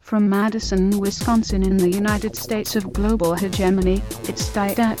From Madison, Wisconsin in the United States of global hegemony, it's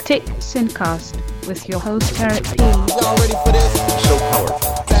Didactic Sincast with your host Eric P. Y'all ready for this? So powerful.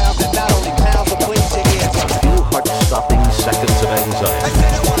 Sound that not only pounds but cleans your ears. A few heart-stopping seconds of I anxiety.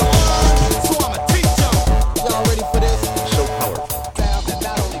 said it 101, so I'ma teach y'all. Y'all ready for this? So powerful. Sound that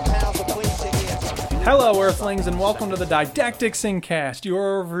not only pounds but cleans your ears. Hello, Earthlings, and welcome to the Didactic Sincast,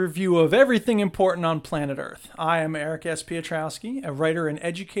 your review of everything important on planet Earth. I am Eric S. Piotrowski, a writer and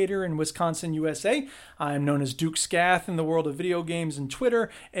educator in Wisconsin, USA. I am known as Duke Scath in the world of video games and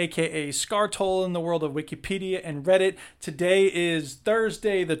Twitter, aka Scartol in the world of Wikipedia and Reddit. Today is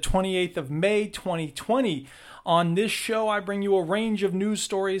Thursday, the 28th of May, 2020. On this show, I bring you a range of news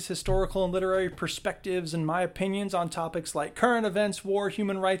stories, historical and literary perspectives, and my opinions on topics like current events, war,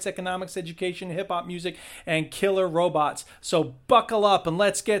 human rights, economics, education, hip-hop music, and killer robots. So buckle up and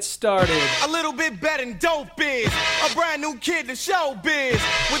let's get started. A little bit better than dope is. A brand new kid to show biz.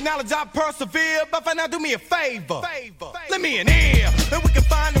 With knowledge I persevere, but for now do me a favor. Let me an ear. Then we can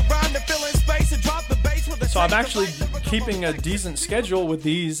find a rhyme to fill in space and drop the bass with a So I'm actually keeping a decent schedule with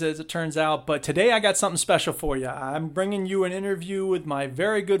these, as it turns out, but today I got something special for you. I'm bringing you an interview with my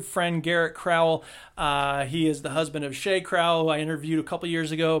very good friend Garrett Crowell. He is the husband of Shay Crowell, who I interviewed a couple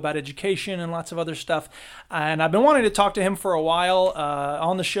years ago about education and lots of other stuff. And I've been wanting to talk to him for a while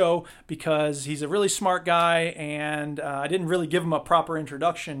on the show because he's a really smart guy, and I didn't really give him a proper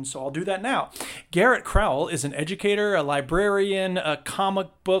introduction, so I'll do that now. Garrett Crowell is an educator, a librarian, a comic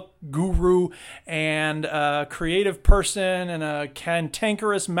book guru, and a creative person, and a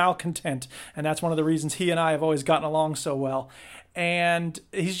cantankerous malcontent. And that's one of the reasons he and I have always gotten along so well. And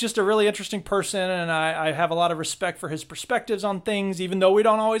he's just a really interesting person, and I have a lot of respect for his perspectives on things, even though we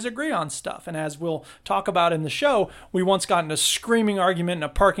don't always agree on stuff. And as we'll talk about in the show, we once got in a screaming argument in a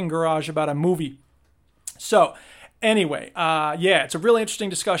parking garage about a movie. So anyway, it's a really interesting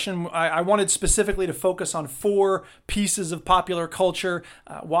discussion. I wanted specifically to focus on 4 pieces of popular culture: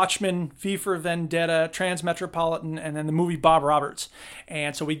 Watchmen, V for Vendetta, Transmetropolitan, and then the movie Bob Roberts.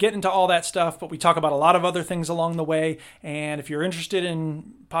 And so we get into all that stuff, but we talk about a lot of other things along the way. And if you're interested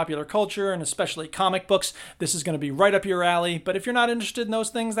in popular culture, and especially comic books, this is going to be right up your alley. But if you're not interested in those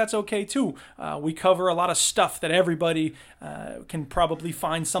things, that's okay too. We cover a lot of stuff that everybody can probably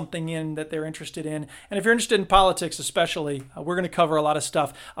find something in that they're interested in. And if you're interested in politics especially, we're going to cover a lot of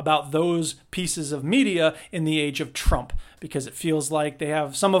stuff about those pieces of media in the age of Trump, because it feels like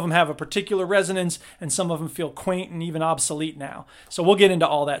some of them have a particular resonance, and some of them feel quaint and even obsolete now. So we'll get into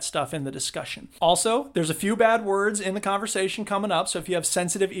all that stuff in the discussion. Also, there's a few bad words in the conversation coming up, so if you have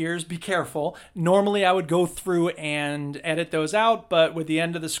sensitive ears, be careful. Normally I would go through and edit those out, but with the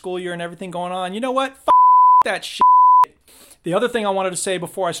end of the school year and everything going on, you know what? That shit. The other thing I wanted to say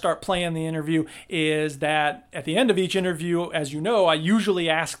before I start playing the interview is that at the end of each interview, as you know, I usually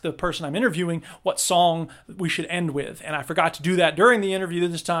ask the person I'm interviewing what song we should end with. And I forgot to do that during the interview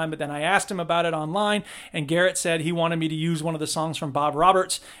this time, but then I asked him about it online, and Garrett said he wanted me to use one of the songs from Bob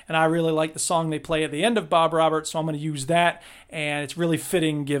Roberts, and I really like the song they play at the end of Bob Roberts, so I'm going to use that, and it's really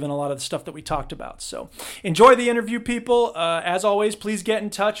fitting given a lot of the stuff that we talked about. So enjoy the interview, people. As always, please get in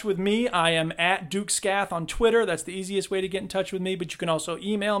touch with me. I am at Duke Scath on Twitter. That's the easiest way to get in touch with me, but you can also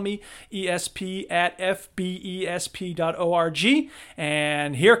email me, esp@fbesp.org.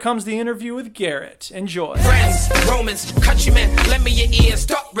 And here comes the interview with Garrett. Enjoy. Friends, Romans, countrymen, lend me your ear.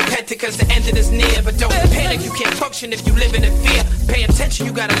 Start repenting because the end is near. But don't panic, you can't function if you live in fear. Pay attention,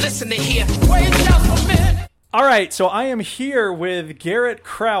 you gotta listen to hear. Wait just a minute. All right, so I am here with Garrett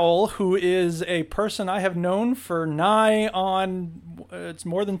Crowell, who is a person I have known for it's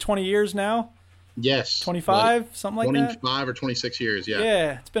more than 20 years now. Yes. 25, something like 25 or 26 years, yeah.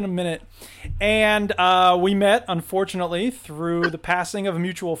 Yeah, it's been a minute. And we met, unfortunately, through the passing of a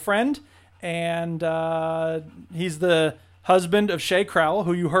mutual friend. And he's the husband of Shay Crowell,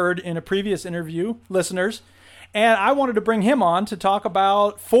 who you heard in a previous interview, listeners. And I wanted to bring him on to talk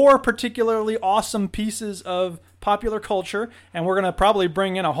about 4 particularly awesome pieces of popular culture. And we're going to probably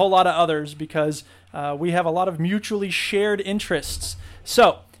bring in a whole lot of others because we have a lot of mutually shared interests.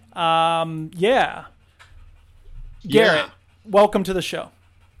 So, Garrett, welcome to the show.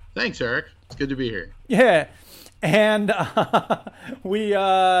 Thanks, Eric. It's good to be here. Yeah. And we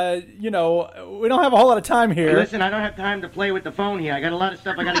don't have a whole lot of time here. Hey, listen, I don't have time to play with the phone here. I got a lot of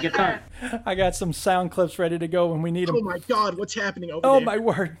stuff I got to get done. I got some sound clips ready to go when we need them. Oh, my God. What's happening over there? Oh, my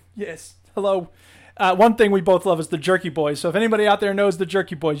word. Yes. Hello. One thing we both love is the Jerky Boys. So if anybody out there knows the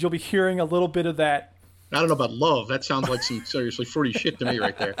Jerky Boys, you'll be hearing a little bit of that. I don't know about love. That sounds like some seriously fruity shit to me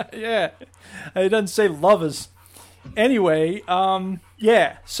right there. Yeah. It doesn't say lovers. Anyway,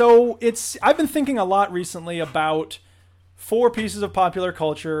 so I've been thinking a lot recently about 4 pieces of popular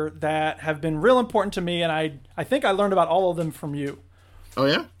culture that have been real important to me, and I think I learned about all of them from you. Oh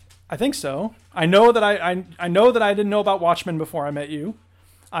yeah? I think so. I know that I know that I didn't know about Watchmen before I met you.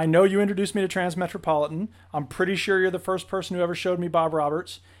 I know you introduced me to Transmetropolitan. I'm pretty sure you're the first person who ever showed me Bob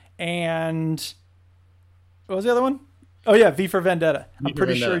Roberts. And what was the other one? Oh yeah, V for Vendetta. I'm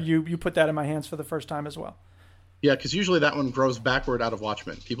pretty sure you put that in my hands for the first time as well. Yeah, because usually that one grows backward out of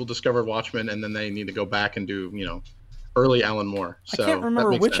Watchmen. People discover Watchmen and then they need to go back and do, early Alan Moore. So I can't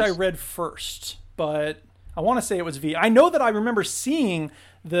remember which sense. I read first, but I want to say it was V. I know that I remember seeing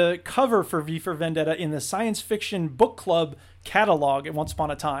the cover for V for Vendetta in the science fiction book club catalog at once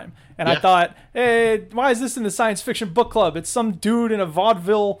upon a time. And I thought, hey, why is this in the science fiction book club? It's some dude in a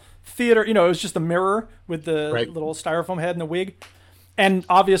vaudeville theater. It was just a mirror with the little styrofoam head and the wig. And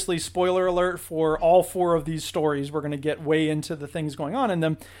obviously, spoiler alert for all 4 of these stories, we're going to get way into the things going on in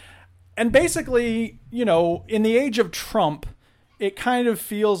them. And basically, in the age of Trump, it kind of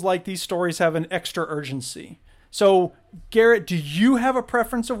feels like these stories have an extra urgency. So, Garrett, do you have a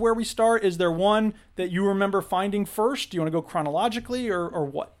preference of where we start? Is there one that you remember finding first? Do you want to go chronologically or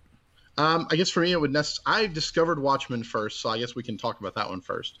what? I guess for me, I discovered Watchmen first, so I guess we can talk about that one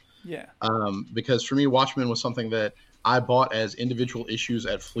first. Yeah. Because for me, Watchmen was something that I bought as individual issues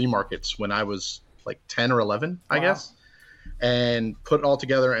at flea markets when I was like 10 or 11, I guess, and put it all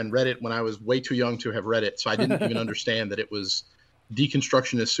together and read it when I was way too young to have read it. So I didn't even understand that it was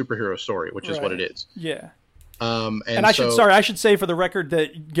deconstructionist superhero story, which is what it is. Yeah. And I should say for the record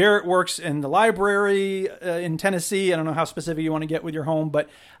that Garrett works in the library in Tennessee. I don't know how specific you want to get with your home, but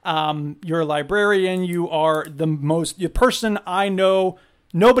you're a librarian. You are the person I know.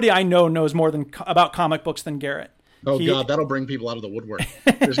 Nobody I know knows more about comic books than Garrett. Oh, God, that'll bring people out of the woodwork.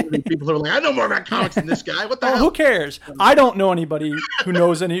 There's going to be people who are like, I know more about comics than this guy. What the hell? Who cares? I don't know anybody who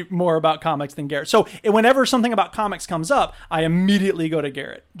knows any more about comics than Garrett. So whenever something about comics comes up, I immediately go to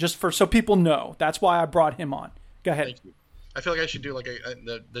Garrett, so people know. That's why I brought him on. Go ahead. Thank you. I feel like I should do like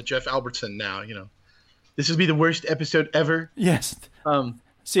the Jeff Albertson now, This will be the worst episode ever. Yes.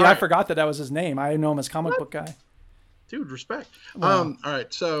 I forgot that was his name. I know him as comic book guy. Dude, respect. Wow. All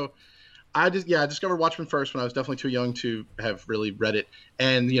right, so I discovered Watchmen first when I was definitely too young to have really read it.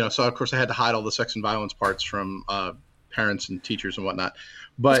 And, so of course I had to hide all the sex and violence parts from parents and teachers and whatnot.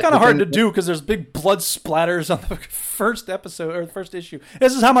 But it's kind of hard to do because there's big blood splatters on the first episode or the first issue.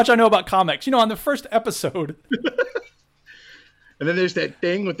 This is how much I know about comics. On the first episode. And then there's that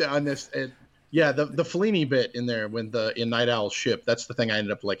thing with the Fellini bit in there when in Night Owl's ship. That's the thing I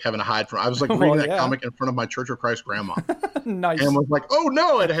ended up having to hide from. I was reading that comic in front of my Church of Christ grandma. Nice. And was like, oh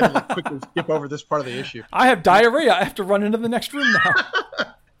no, and I had to quickly skip over this part of the issue. I have diarrhea. I have to run into the next room now.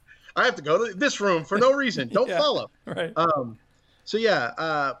 I have to go to this room for no reason. Don't follow. Right.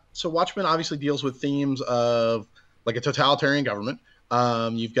 So Watchmen obviously deals with themes of a totalitarian government.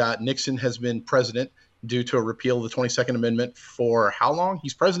 You've got Nixon has been president due to a repeal of the 22nd Amendment for how long?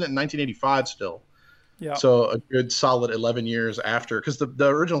 He's president in 1985 still. Yeah. So a good solid 11 years after, because the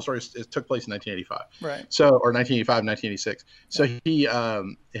original story took place in 1985. Right. So, or 1985, 1986. So he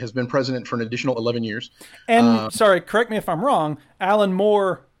has been president for an additional 11 years. And sorry, correct me if I'm wrong, Alan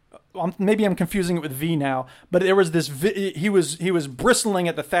Moore, maybe I'm confusing it with V now, but there was this, he was bristling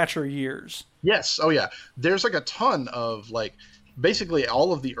at the Thatcher years. Yes. Oh yeah. There's a ton of basically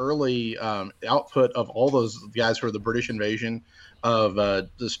all of the early output of all those guys for the British invasion of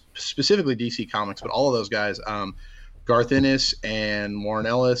specifically DC Comics, but all of those guys, Garth Ennis and Warren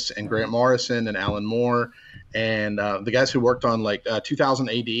Ellis and Grant Morrison and Alan Moore, and the guys who worked on 2000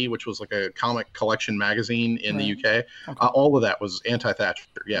 AD, which was a comic collection magazine in the UK. Okay. All of that was anti-Thatcher.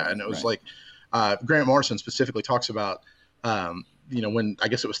 Yeah. And it was Grant Morrison specifically talks about, when I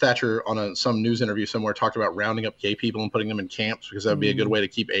guess it was Thatcher on some news interview somewhere talked about rounding up gay people and putting them in camps because that would be a good way to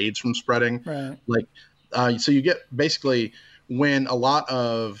keep AIDS from spreading. Right. So you get basically when a lot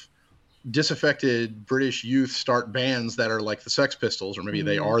of disaffected British youth start bands that are like the Sex Pistols, or maybe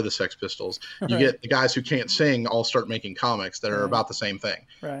they are the Sex Pistols, you get the guys who can't sing all start making comics that are about the same thing.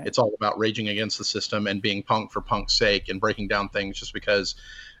 Right. It's all about raging against the system and being punk for punk's sake and breaking down things just because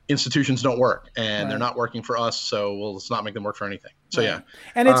institutions don't work and they're not working for us, so let's not make them work for anything. So yeah.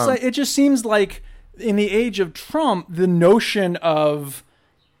 And it's it just seems like in the age of Trump, the notion of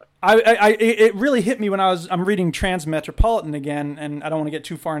it really hit me when I'm reading Transmetropolitan again, and I don't want to get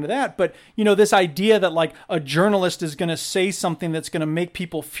too far into that, but this idea that a journalist is going to say something that's going to make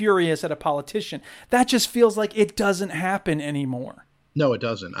people furious at a politician, that just feels like it doesn't happen anymore. No, it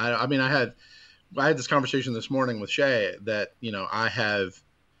doesn't. I mean, I had this conversation this morning with Shay that I have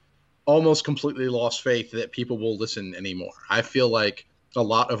almost completely lost faith that people will listen anymore. I feel like a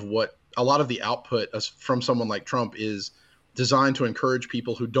lot of the output from someone like Trump is designed to encourage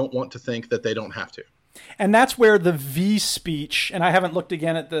people who don't want to think that they don't have to. And that's where the V speech, and I haven't looked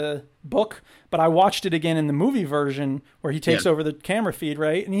again at the book, but I watched it again in the movie version where he takes over the camera feed,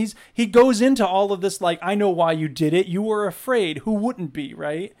 right? And he goes into all of this like, I know why you did it. You were afraid. Who wouldn't be,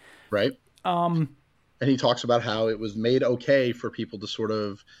 right? Right. And he talks about how it was made okay for people to sort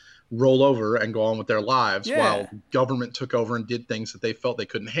of roll over and go on with their lives while government took over and did things that they felt they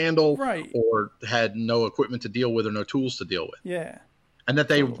couldn't handle or had no equipment to deal with or no tools to deal with. Yeah. And that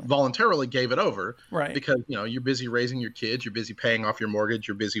they voluntarily gave it over because, you're busy raising your kids, you're busy paying off your mortgage,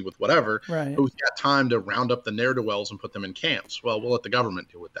 you're busy with whatever. Right. Who's got time to round up the ne'er-do-wells and put them in camps? Well, we'll let the government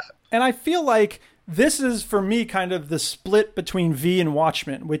deal with that. And I feel like this is, for me, kind of the split between V and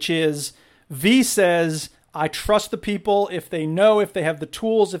Watchmen, which is V says, I trust the people. If they know, if they have the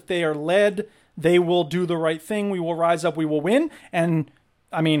tools, if they are led, they will do the right thing. We will rise up. We will win. And,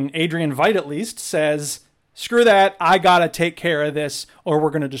 I mean, Adrian Veidt, at least, says, screw that, I got to take care of this or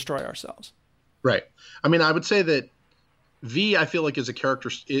we're going to destroy ourselves. Right. I mean, I would say that V, I feel like, is a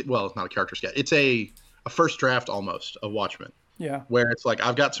character, well, it's not a character sketch. It's a first draft almost of Watchmen. Yeah. Where it's like,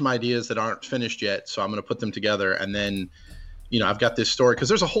 I've got some ideas that aren't finished yet, so I'm going to put them together. And then, I've got this story. Because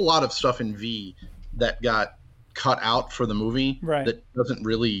there's a whole lot of stuff in V that got cut out for the movie that doesn't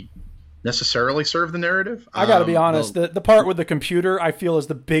really necessarily serve the narrative. I got to be honest, the part with the computer I feel is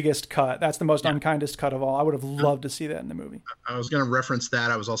the biggest cut. That's the most unkindest cut of all. I would have loved to see that in the movie. I was going to reference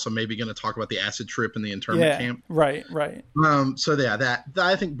that. I was also maybe going to talk about the acid trip in the internment camp. Right. So that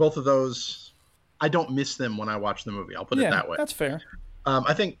I think both of those, I don't miss them when I watch the movie. I'll put it that way. That's fair.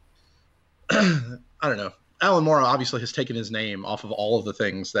 I think I don't know. Alan Moore obviously has taken his name off of all of the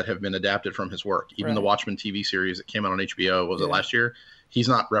things that have been adapted from his work. Even the Watchmen TV series that came out on HBO, was it last year? He's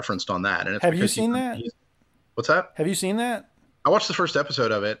not referenced on that. And it's have you seen that? What's that? Have you seen that? I watched the first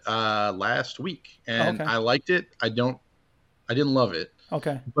episode of it last week, and I liked it. I didn't love it.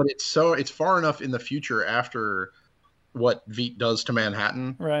 Okay. But it's far enough in the future after what Veidt does to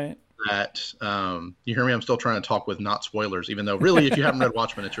Manhattan. Right. That you hear me? I'm still trying to talk with not spoilers, even though really, if you haven't read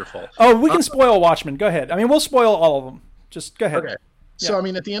Watchmen, it's your fault. Oh, we can spoil Watchmen. Go ahead. I mean, we'll spoil all of them. Just go ahead. Okay. So, I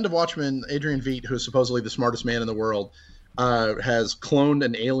mean, at the end of Watchmen, Adrian Veidt, who is supposedly the smartest man in the world, has cloned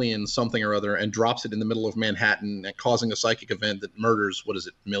an alien something or other and drops it in the middle of Manhattan, causing a psychic event that murders,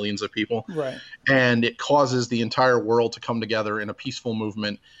 millions of people. Right. And it causes the entire world to come together in a peaceful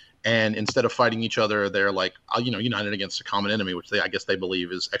movement. And instead of fighting each other, they're like, united against a common enemy, which I guess they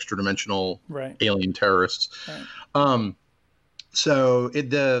believe is extra-dimensional alien terrorists. Right. So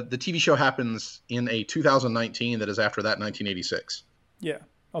the TV show happens in a 2019 that is after that 1986. Yeah.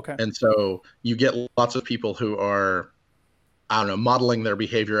 Okay. And so you get lots of people who are, modeling their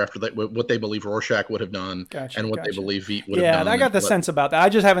behavior after what they believe Rorschach would have done and what they believe Veidt would have done. Yeah, I got the sense about that. I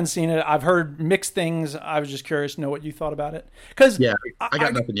just haven't seen it. I've heard mixed things. I was just curious to know what you thought about it. I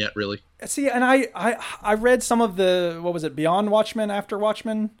got nothing yet, really. See, and I read some of the, what was it, Beyond Watchmen, After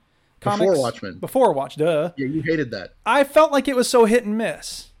Watchmen comics? Before Watchmen. Duh. Yeah, you hated that. I felt like it was so hit and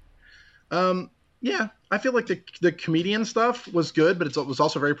miss. Yeah, I feel like the comedian stuff was good, but it was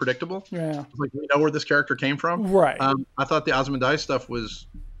also very predictable. Yeah. It's like, we know where this character came from. Right. I thought the Ozymandias stuff was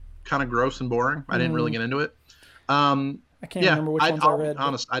kind of gross and boring. I didn't really get into it. I can't remember which ones I read.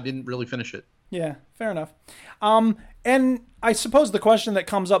 Honest, I didn't really finish it. Yeah, fair enough. And I suppose the question that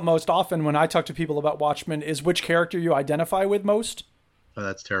comes up most often when I talk to people about Watchmen is which character you identify with most. Oh,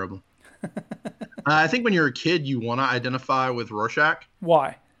 that's terrible. I think when you're a kid, you want to identify with Rorschach.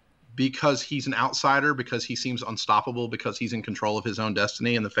 Why? Because he's an outsider, because he seems unstoppable, because he's in control of his own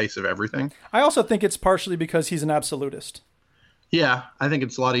destiny in the face of everything. I also think it's partially because he's an absolutist. Yeah, I think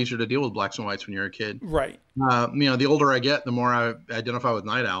it's a lot easier to deal with blacks and whites when you're a kid. Right. The older I get, the more I identify with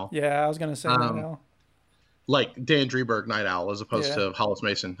Night Owl. Yeah, I was going to say Night Owl. Like Dan Dreberg Night Owl as opposed to Hollis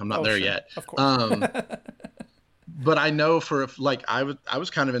Mason. I'm not there yet. Of course. But I know I was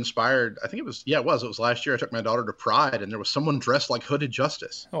kind of inspired. I think it was last year. I took my daughter to Pride, and there was someone dressed like Hooded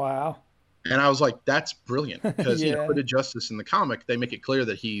Justice. Wow. And I was like, that's brilliant, because Hooded Justice in the comic, they make it clear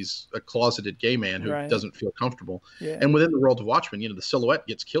that he's a closeted gay man who doesn't feel comfortable. Yeah. And within the world of Watchmen, the Silhouette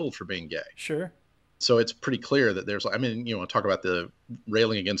gets killed for being gay. Sure. So it's pretty clear that there's, talk about the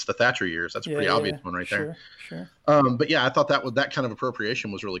railing against the Thatcher years. That's a pretty obvious one right there. Sure. But yeah, I thought that kind of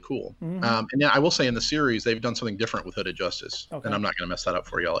appropriation was really cool. Mm-hmm. And yeah, I will say in the series, they've done something different with Hooded Justice. Okay. And I'm not going to mess that up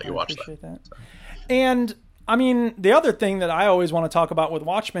for you. I'll let you watch that. So. And I mean, the other thing that I always want to talk about with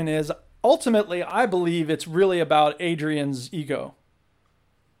Watchmen is ultimately, I believe it's really about Adrian's ego.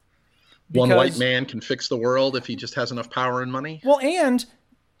 One white man can fix the world if he just has enough power and money. Well, and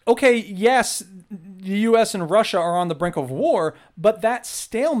okay, yes, the U.S. and Russia are on the brink of war, but that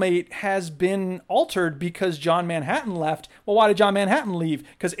stalemate has been altered because John Manhattan left. Well, why did John Manhattan leave?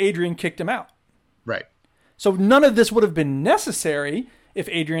 Because Adrian kicked him out. Right. So none of this would have been necessary if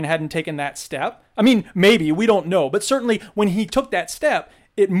Adrian hadn't taken that step. I mean, maybe, we don't know. But certainly when he took that step,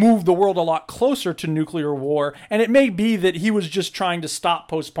 it moved the world a lot closer to nuclear war. And it may be that he was just trying to stop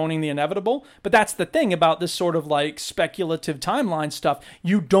postponing the inevitable. But that's the thing about this sort of like speculative timeline stuff.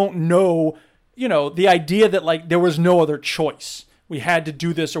 You don't know, you know, the idea that like there was no other choice. We had to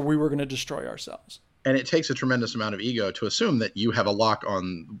do this or we were going to destroy ourselves. And it takes a tremendous amount of ego to assume that you have a lock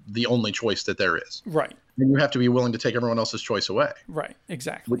on the only choice that there is. Right. And you have to be willing to take everyone else's choice away. Right.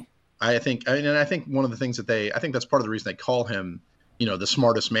 Exactly. I think one of the things that I think that's part of the reason they call him, you know, the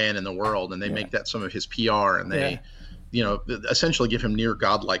smartest man in the world, and they make that some of his PR, and they, you know, essentially give him near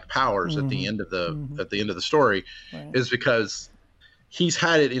godlike powers at the end of the story, is because he's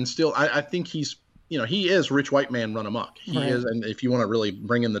had it instilled. I think he's, you know, he is rich white man run amok. He is, and if you want to really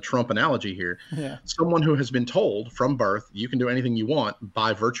bring in the Trump analogy here, someone who has been told from birth you can do anything you want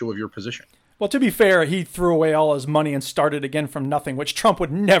by virtue of your position. Well, to be fair, he threw away all his money and started again from nothing, which Trump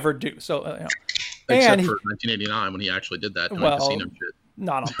would never do. So, you know. Except for 1989 when he actually did that. Casino shit.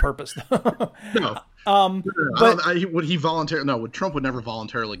 Not on purpose, though. No. Would Trump would never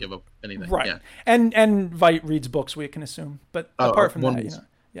voluntarily give up anything. Right. Yeah. And Veidt reads books, we can assume. But apart from that, you know.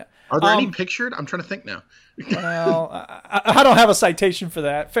 Yeah. Are there any pictured? I'm trying to think now. Well, I don't have a citation for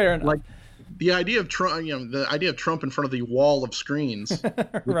that. Fair enough. Like the idea of Trump, you know, the idea of Trump in front of the wall of screens,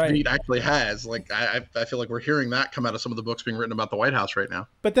 which he actually has. Like I feel like we're hearing that come out of some of the books being written about the White House right now.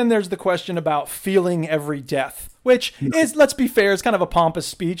 But then there's the question about feeling every death, which is, let's be fair, is kind of a pompous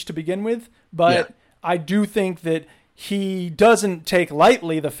speech to begin with. But I do think that he doesn't take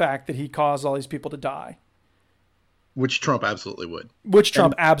lightly the fact that he caused all these people to die. Which Trump absolutely would. Which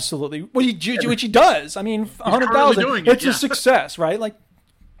he does. I mean, 100,000. It's a success, right? Like,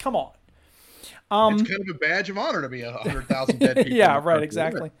 come on. It's kind of a badge of honor to be 100,000 dead people. Yeah, right,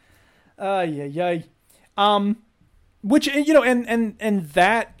 exactly. Which, you know, and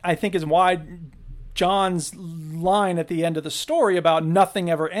that I think is why John's line at the end of the story about nothing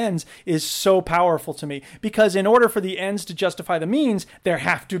ever ends is so powerful to me, because in order for the ends to justify the means, there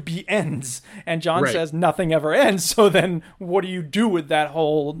have to be ends. And John says nothing ever ends. So then what do you do with that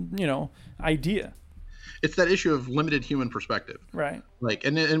whole, you know, idea? It's that issue of limited human perspective. Right. Like,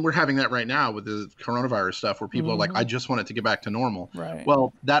 and we're having that right now with the coronavirus stuff where people are like, I just want it to get back to normal. Right.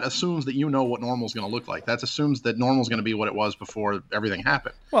 Well, that assumes that you know what normal is going to look like. That assumes that normal is going to be what it was before everything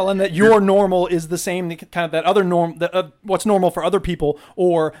happened. Well, and that your normal is the same, kind of that other norm, what's normal for other people,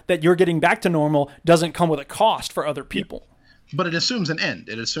 or that you're getting back to normal doesn't come with a cost for other people. But it assumes an end.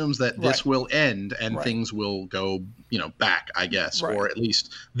 It assumes that this will end and things will go, you know, back, I guess, or at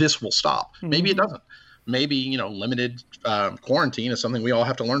least this will stop. Maybe it doesn't. Maybe, you know, limited quarantine is something we all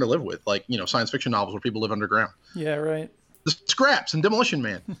have to learn to live with, like, you know, science fiction novels where people live underground. Yeah, right. The Scraps and Demolition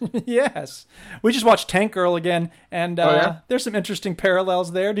Man. Yes. We just watched Tank Girl again, and there's some interesting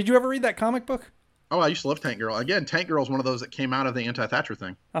parallels there. Did you ever read that comic book? Oh, I used to love Tank Girl. Again, Tank Girl is one of those that came out of the anti-Thatcher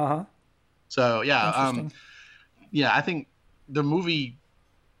thing. Uh-huh. So, yeah. I think the movie's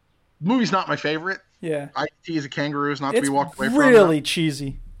not my favorite. Yeah. IT as a kangaroo is not to be walked away from. It's really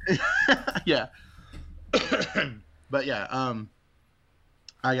cheesy. Yeah. But yeah,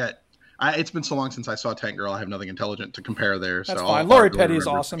 it's been so long since I saw Tank Girl. I have nothing intelligent to compare there. That's so fine. Laurie Petty is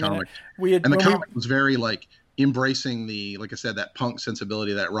awesome. The comic was very like embracing like I said, that punk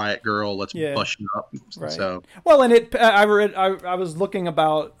sensibility, that riot girl. Let's bust you up. Right. So well, and I was looking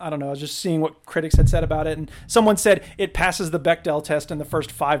about, I don't know, I was just seeing what critics had said about it, and someone said it passes the Bechdel test in the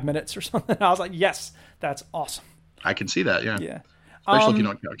first 5 minutes or something. I was like, yes, that's awesome. I can see that. Yeah. Yeah. Especially if you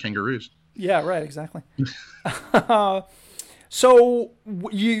don't count kangaroos. Yeah, right, exactly. So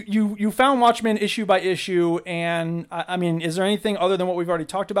you found Watchmen issue by issue, and I mean, is there anything other than what we've already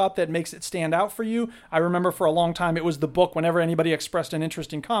talked about that makes it stand out for you? I remember for a long time it was the book. Whenever anybody expressed an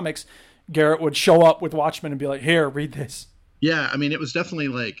interest in comics, Garrett would show up with Watchmen and be like, "Here, read this." Yeah, I mean, it was definitely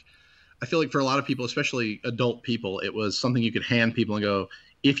like, I feel like for a lot of people, especially adult people, it was something you could hand people and go,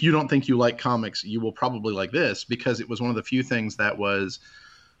 if you don't think you like comics, you will probably like this, because it was one of the few things that was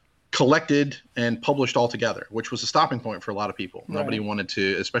collected and published all together, which was a stopping point for a lot of people. Right. Nobody wanted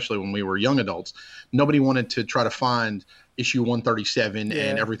to, especially when we were young adults, nobody wanted to try to find issue 137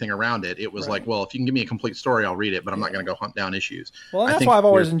 and everything around it. It was like, well, if you can give me a complete story, I'll read it, but I'm not going to go hunt down issues. Well, and that's why I've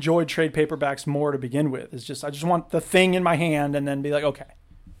always enjoyed trade paperbacks more to begin with. It's just, I just want the thing in my hand and then be like, okay.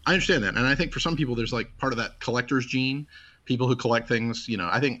 I understand that. And I think for some people, there's like part of that collector's gene, people who collect things, you know,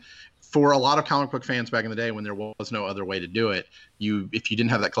 I think for a lot of comic book fans back in the day when there was no other way to do it, if you didn't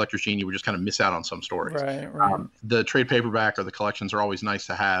have that collector's gene, you would just kind of miss out on some stories. Right. The trade paperback or the collections are always nice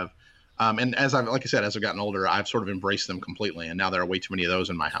to have. And like I said, as I've gotten older, I've sort of embraced them completely. And now there are way too many of those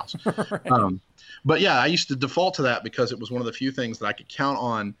in my house. Right. But yeah, I used to default to that because it was one of the few things that I could count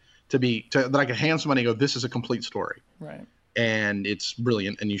on that I could hand somebody and go, this is a complete story. Right. And it's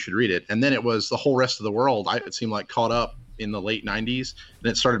brilliant and you should read it. And then it was the whole rest of the world. It seemed like caught up in the late 90s,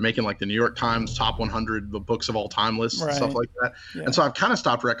 and it started making like the New York Times top 100 books of all time lists and stuff like that. Yeah. And so I've kind of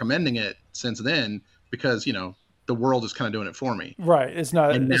stopped recommending it since then because, the world is kind of doing it for me. Right. It's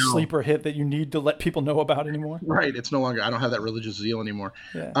not a sleeper hit that you need to let people know about anymore. Right. It's no longer, I don't have that religious zeal anymore.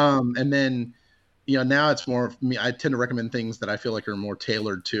 Yeah. And then, now it's more of me. I tend to recommend things that I feel like are more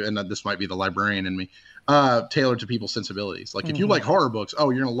tailored to, and this might be the librarian in me, tailored to people's sensibilities. Like if you like horror books,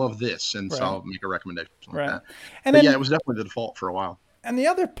 you're going to love this. And so I'll make a recommendation like that. And then, it was definitely the default for a while. And the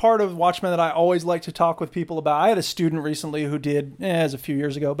other part of Watchmen that I always like to talk with people about, I had a student recently who did, it was a few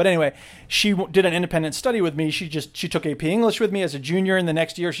years ago, but anyway, she did an independent study with me. She took AP English with me as a junior, and the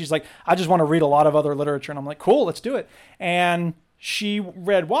next year she's like, I just want to read a lot of other literature. And I'm like, cool, let's do it. And she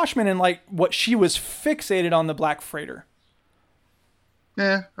read Watchmen, and like what she was fixated on the Black Freighter.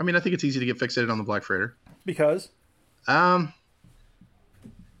 Yeah, I mean, I think it's easy to get fixated on the Black Freighter. Because?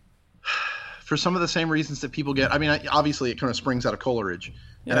 For some of the same reasons that people get. I mean, obviously it kind of springs out of Coleridge.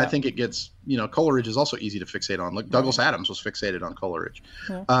 Yeah. And I think it gets, Coleridge is also easy to fixate on. Like Douglas Adams was fixated on Coleridge.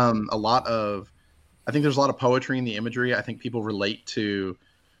 Yeah. I think there's a lot of poetry in the imagery. I think people relate to,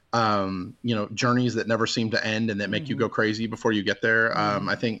 journeys that never seem to end and that make you go crazy before you get there.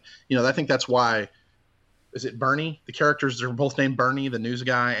 I think that's why, is it Bernie? The characters are both named Bernie, the news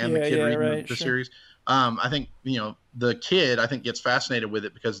guy and the kid reading the series. I think, the kid, gets fascinated with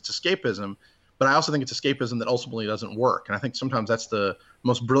it because it's escapism. But I also think it's escapism that ultimately doesn't work. And I think sometimes that's the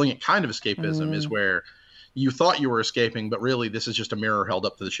most brilliant kind of escapism is where you thought you were escaping, but really this is just a mirror held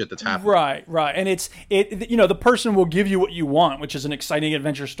up to the shit that's happening. Right. And the person will give you what you want, which is an exciting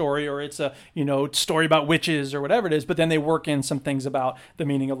adventure story, or it's a, story about witches or whatever it is. But then they work in some things about the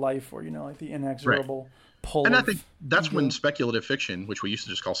meaning of life or, like the inexorable pull. And I think that's when speculative fiction, which we used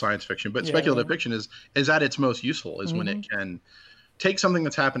to just call science fiction, but speculative fiction is at its most useful, is when it can take something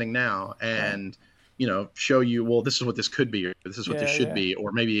that's happening now and, show you, well, this is what this could be, or this is what this should be,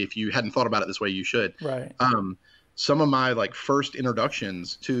 or maybe if you hadn't thought about it this way, you should. Right. Some of my first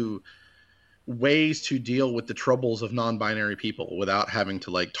introductions to ways to deal with the troubles of non-binary people without having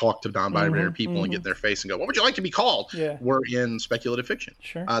to talk to non-binary people and get in their face and go, what would you like to be called? Were in speculative fiction.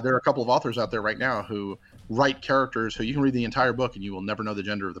 Sure. There are a couple of authors out there right now who write characters who you can read the entire book and you will never know the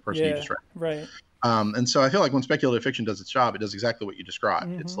gender of the person you just read. Right. And so I feel like when speculative fiction does its job, it does exactly what you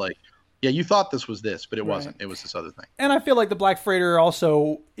described. It's like, yeah, you thought this was this, but it wasn't. It was this other thing. And I feel like the Black Freighter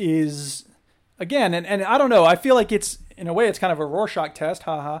also is, again, and I don't know, I feel like it's, in a way, it's kind of a Rorschach test,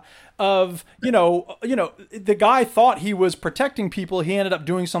 of, the guy thought he was protecting people. He ended up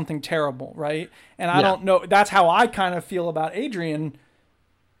doing something terrible, right? And I don't know, that's how I kind of feel about Adrian.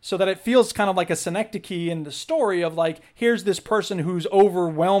 So that it feels kind of like a synecdoche in the story of here's this person who's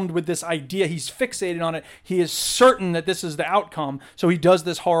overwhelmed with this idea. He's fixated on it. He is certain that this is the outcome. So he does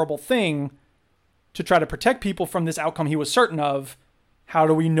this horrible thing to try to protect people from this outcome he was certain of. How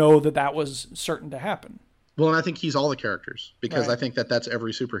do we know that that was certain to happen? Well, and I think he's all the characters because I think that that's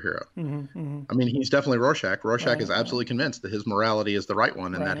every superhero. I mean, he's definitely Rorschach. Rorschach is absolutely convinced that his morality is the right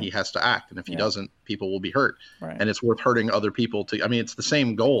one and that he has to act. And if he doesn't, people will be hurt. And it's worth hurting other people it's the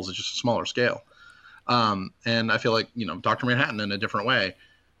same goals. It's just a smaller scale. And I feel like, Dr. Manhattan in a different way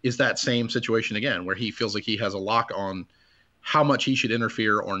is that same situation again, where he feels like he has a lock on how much he should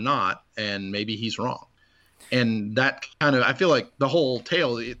interfere or not. And maybe he's wrong. And that kind of, I feel like the whole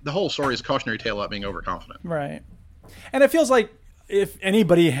story is a cautionary tale about being overconfident. Right. And it feels like if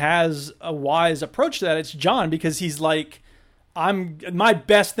anybody has a wise approach to that, it's John, because he's like, my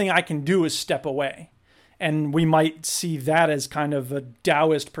best thing I can do is step away. And we might see that as kind of a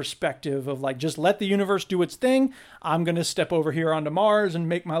Taoist perspective of just let the universe do its thing. I'm going to step over here onto Mars and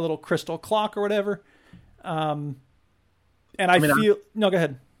make my little crystal clock or whatever. No, go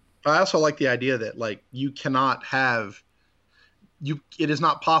ahead. I also like the idea that you cannot have it is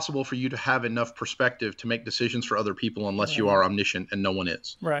not possible for you to have enough perspective to make decisions for other people unless you are omniscient, and no one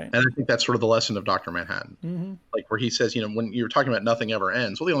is. Right. And I think that's sort of the lesson of Dr. Manhattan. Where he says, when you're talking about nothing ever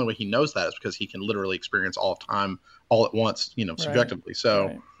ends, well, the only way he knows that is because he can literally experience all of time all at once, subjectively.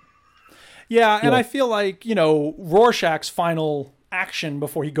 So and I feel like, Rorschach's final action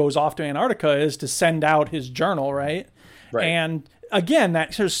before he goes off to Antarctica is to send out his journal, right? And again,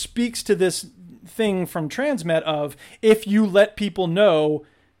 that sort of speaks to this thing from Transmet of, if you let people know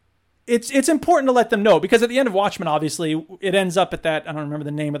it's important to let them know, because at the end of Watchmen, obviously, it ends up at that, I don't remember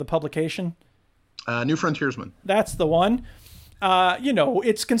the name of the publication. New Frontiersman. That's the one.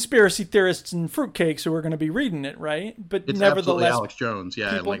 It's conspiracy theorists and fruitcakes who are going to be reading it, right? But it's nevertheless, Alex Jones, in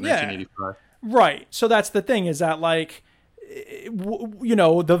like 1985. Right. So that's the thing, is that like,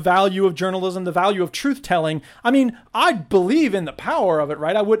 the value of journalism, the value of truth telling. I mean, I believe in the power of it,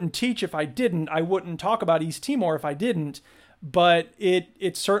 right? I wouldn't teach if I didn't. I wouldn't talk about East Timor if I didn't. But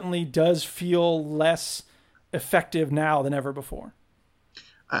it certainly does feel less effective now than ever before.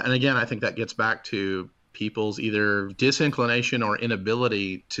 And again, I think that gets back to people's either disinclination or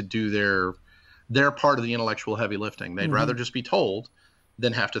inability to do their part of the intellectual heavy lifting. They'd rather just be told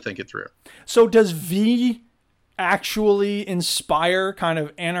than have to think it through. So does V actually inspire kind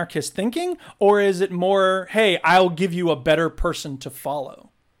of anarchist thinking, or is it more, hey, I'll give you a better person to follow?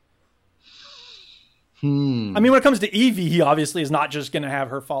 I mean, when it comes to Evie, he obviously is not just going to have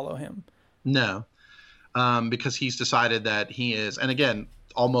her follow him. No, because he's decided that he is, and again,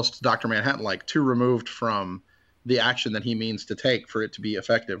 almost Dr. Manhattan-like, too removed from the action that he means to take for it to be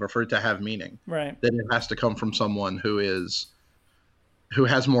effective or for it to have meaning. Right. That it has to come from someone who has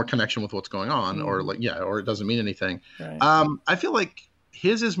more connection with what's going on, or it doesn't mean anything. Right. I feel like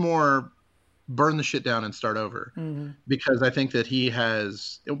his is more burn the shit down and start over, because I think that he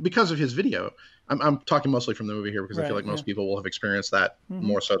has, because of his video. I'm talking mostly from the movie here, because I feel like most people will have experienced that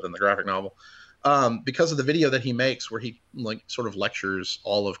more so than the graphic novel. Because of the video that he makes, where he like sort of lectures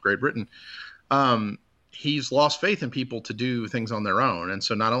all of Great Britain, he's lost faith in people to do things on their own. And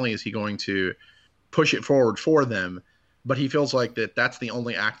so not only is he going to push it forward for them, but he feels like that's the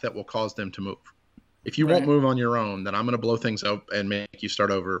only act that will cause them to move. If you won't move on your own, then I'm going to blow things up and make you start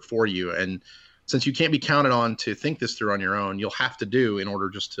over for you. And since you can't be counted on to think this through on your own, you'll have to do in order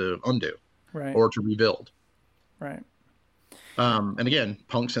just to undo or to rebuild. Right. And again,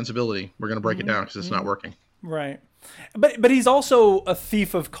 punk sensibility. We're going to break it down because it's not working. Right. But he's also a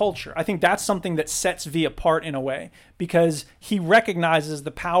thief of culture. I think that's something that sets V apart in a way, because he recognizes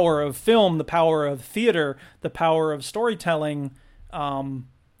the power of film, the power of theater, the power of storytelling,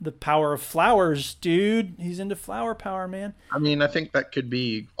 the power of flowers. Dude, he's into flower power, man. I mean, I think that could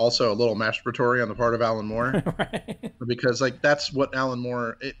be also a little masturbatory on the part of Alan Moore. Right. Because like that's what Alan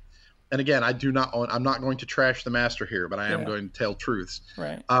Moore... And again, I'm not going to trash the master here, but I am going to tell truths.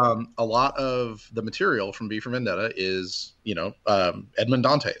 Right. A lot of the material from V for Vendetta is, Edmond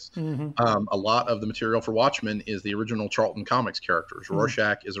Dantes. A lot of the material for Watchmen is the original Charlton Comics characters.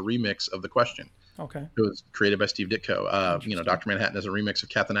 Rorschach is a remix of The Question. Okay. It was created by Steve Ditko. Dr. Manhattan is a remix of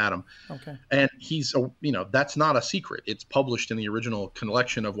Captain Atom. Okay. And he's, that's not a secret. It's published in the original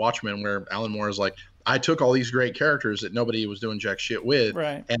collection of Watchmen, where Alan Moore is like, I took all these great characters that nobody was doing jack shit with,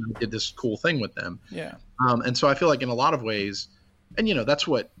 and did this cool thing with them. Yeah. And so I feel like in a lot of ways, and that's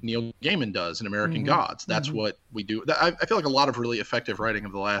what Neil Gaiman does in American Gods. That's what we do. I feel like a lot of really effective writing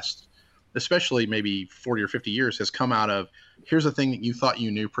of the last, especially maybe 40 or 50 years, has come out of, here's a thing that you thought you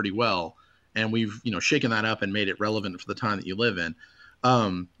knew pretty well, and we've shaken that up and made it relevant for the time that you live in.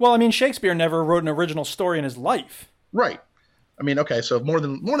 Well, I mean, Shakespeare never wrote an original story in his life. Right. I mean, okay, so more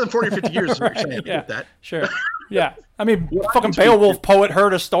than 40 or 50 years is what you're saying. Yeah, that. Sure. Yeah. I mean, fucking Beowulf poet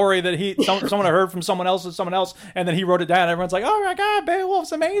heard a story that someone had heard from someone else, and then he wrote it down. And everyone's like, oh my God,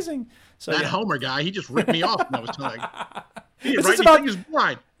 Beowulf's amazing. So that Homer guy, he just ripped me off when I was telling. He is this about his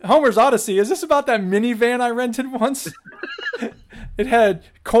blind. Homer's Odyssey? Is this about that minivan I rented once? It had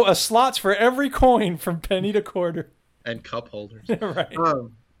slots for every coin from penny to quarter. And cup holders. Right.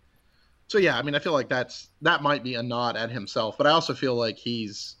 So yeah, I mean, I feel like that might be a nod at himself, but I also feel like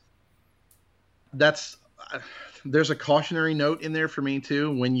there's a cautionary note in there for me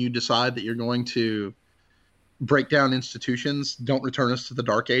too. When you decide that you're going to break down institutions, don't return us to the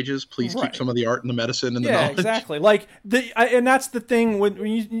Dark Ages. Please keep some of the art and the medicine and the knowledge. Yeah, exactly. Like and that's the thing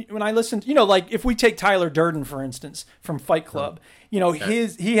when I listen to, like if we take Tyler Durden, for instance, from Fight Club, he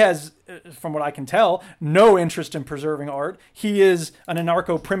has, from what I can tell, no interest in preserving art. He is an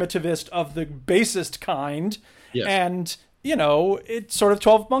anarcho-primitivist of the basest kind. Yes. And it's sort of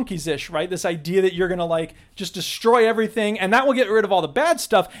 12 Monkeys-ish, right? This idea that you're going to just destroy everything, and that will get rid of all the bad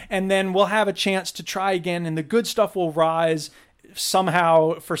stuff, and then we'll have a chance to try again, and the good stuff will rise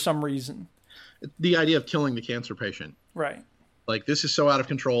somehow for some reason. The idea of killing the cancer patient. Right. Like, this is so out of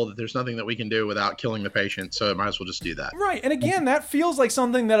control that there's nothing that we can do without killing the patient, so I might as well just do that. Right. And again, that feels like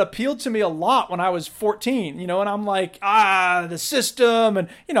something that appealed to me a lot when I was 14, and I'm like, the system, and,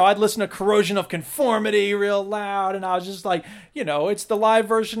 I'd listen to Corrosion of Conformity real loud, and I was just like, it's the live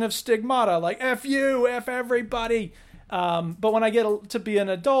version of Stigmata, like, F you, F everybody. But when I get to be an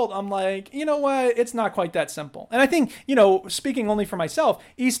adult, I'm like, you know what? It's not quite that simple. And I think, speaking only for myself,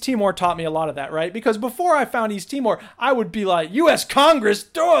 East Timor taught me a lot of that, right? Because before I found East Timor, I would be like, U.S. Congress,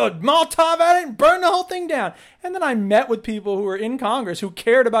 throw a Molotov at it and burn the whole thing down. And then I met with people who were in Congress who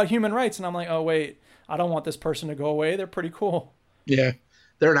cared about human rights. And I'm like, oh, wait, I don't want this person to go away. They're pretty cool. Yeah.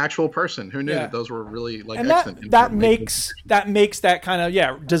 They're an actual person. Who knew that those were really like and excellent. That makes that kind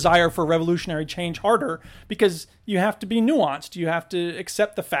of desire for revolutionary change harder, because you have to be nuanced. You have to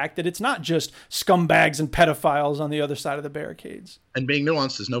accept the fact that it's not just scumbags and pedophiles on the other side of the barricades. And being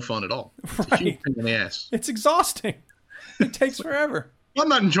nuanced is no fun at all. It's a huge pain in the ass. It's exhausting. It takes forever. I'm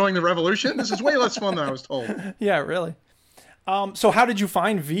not enjoying the revolution. This is way less fun than I was told. Yeah, really. So how did you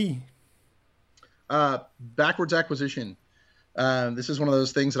find V? Backwards acquisition. This is one of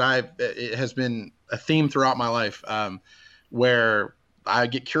those things that it has been a theme throughout my life, where I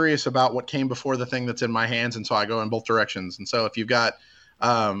get curious about what came before the thing that's in my hands. And so I go in both directions. And so if you've got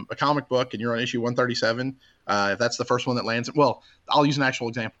a comic book and you're on issue 137, if that's the first one that lands, well, I'll use an actual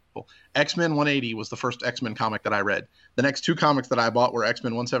example. X-Men 180 was the first X-Men comic that I read. The next two comics that I bought were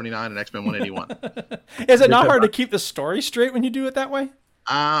X-Men 179 and X-Men 181. Is it not hard to keep the story straight when you do it that way?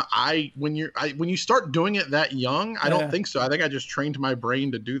 When you start doing it that young, I don't think so. I think I just trained my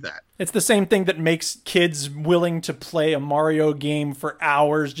brain to do that. It's the same thing that makes kids willing to play a Mario game for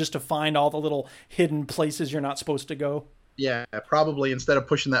hours just to find all the little hidden places you're not supposed to go. Yeah, probably instead of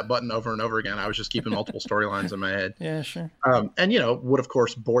pushing that button over and over again, I was just keeping multiple storylines in my head. Yeah, sure. And would of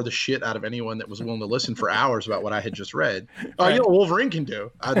course bore the shit out of anyone that was willing to listen for hours about what I had just read. Right. You know what Wolverine can do?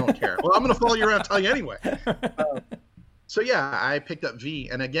 I don't care. Well, I'm going to follow you around and tell you anyway. So yeah, I picked up V,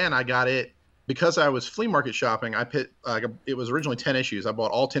 and again, I got it because I was flea market shopping. It was originally 10 issues. I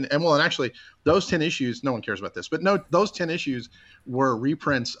bought all 10, and actually, those 10 issues. No one cares about this, but no, those 10 issues were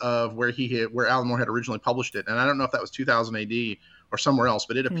reprints of where Alan Moore had originally published it, and I don't know if that was 2000 AD or somewhere else,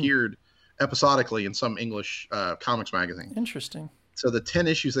 but it appeared episodically in some English comics magazine. Interesting. So the 10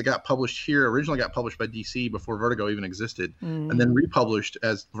 issues that got published here originally got published by DC before Vertigo even existed, and then republished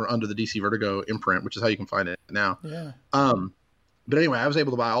under the DC Vertigo imprint, which is how you can find it now. Yeah. But anyway, I was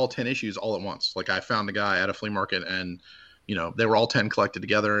able to buy all 10 issues all at once. Like I found a guy at a flea market, and they were all 10 collected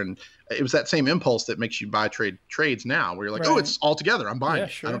together, and it was that same impulse that makes you buy trades now, where you're like, oh, it's all together. I'm buying it.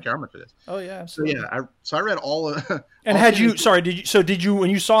 Sure. I don't care how much it is. Oh yeah, absolutely. So I read all of. And did you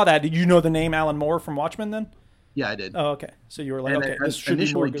when you saw that, did you know the name Alan Moore from Watchmen then? Yeah, I did. Oh, okay. So you were like, okay, this should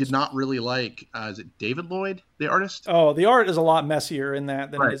initially be more did not really like. Is it David Lloyd, the artist? Oh, the art is a lot messier in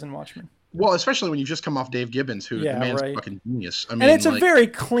that than it is in Watchmen. Well, especially when you just come off Dave Gibbons, who the man's fucking genius. I mean, and it's a very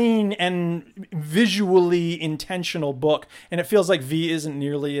clean and visually intentional book, and it feels like V isn't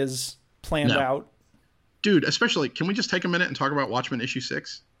nearly as planned out. Dude, especially, can we just take a minute and talk about Watchmen issue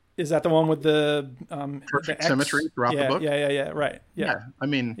 6? Is that the one with the perfect symmetry throughout the book? Yeah, right. Yeah. I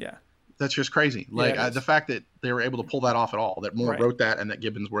mean, that's just crazy. Like the fact that they were able to pull that off at all, that Moore wrote that, and that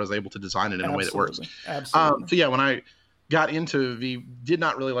Gibbons was able to design it in a way that works. Absolutely. So yeah, when I got into V, did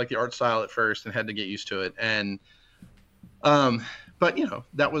not really like the art style at first and had to get used to it. And, but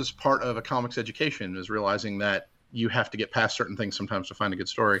that was part of a comics education, is realizing that you have to get past certain things sometimes to find a good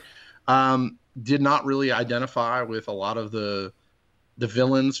story. Did not really identify with a lot of the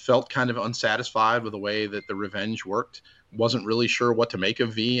villains, felt kind of unsatisfied with the way that the revenge worked. Wasn't really sure what to make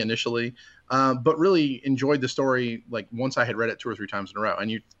of V initially, but really enjoyed the story. Like once I had read it 2 or 3 times in a row,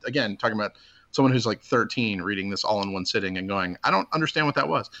 and you, again, talking about someone who's like 13 reading this all in one sitting and going, I don't understand what that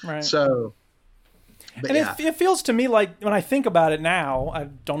was. Right. So, and it feels to me like, when I think about it now, I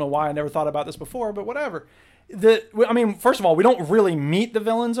don't know why I never thought about this before, but whatever. First of all, we don't really meet the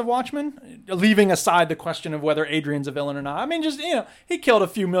villains of Watchmen, leaving aside the question of whether Adrian's a villain or not. I mean, just, he killed a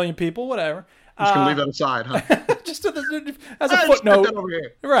few million people, whatever. Just gonna leave that aside, huh? Just as a footnote,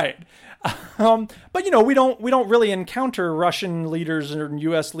 right? But we don't really encounter Russian leaders or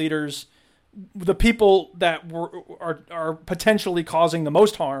U.S. leaders, the people that are potentially causing the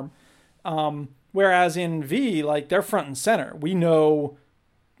most harm. Whereas in V, like, they're front and center. We know,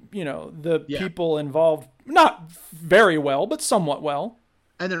 the people involved, not very well, but somewhat well,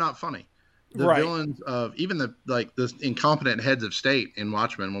 and they're not funny. The villains of even the incompetent heads of state in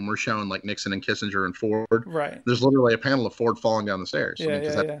Watchmen, when we're shown like Nixon and Kissinger and Ford, there's literally a panel of Ford falling down the stairs.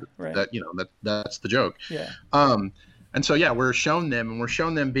 That's the joke. Yeah. And so we're shown them, and we're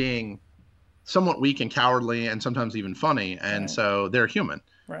shown them being somewhat weak and cowardly, and sometimes even funny, and so they're human.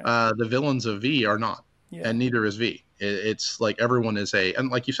 Right. The villains of V are not, and neither is V. It's like everyone is and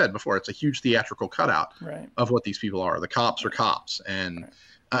like you said before, it's a huge theatrical cutout of what these people are. The cops are cops, and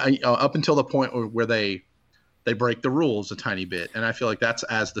up until the point where they they break the rules a tiny bit. And I feel like that's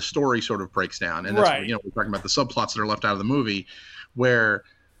as the story sort of breaks down. And that's, Right. we're talking about the subplots that are left out of the movie where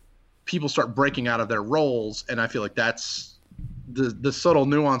people start breaking out of their roles. And I feel like that's the subtle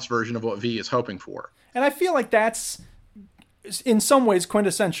nuanced version of what V is hoping for. And I feel like that's, in some ways,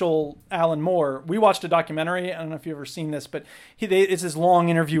 quintessential Alan Moore. We watched a documentary. I don't know if you've ever seen this, but it's this long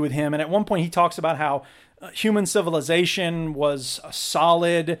interview with him. And at one point he talks about how human civilization was a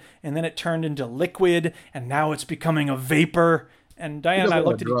solid, and then it turned into liquid, and now it's becoming a vapor. And Diane and I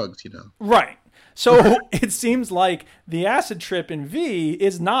looked at drugs, Right. So it seems like the acid trip in V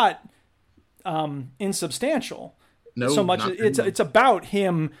is not insubstantial. No, so much. not It's about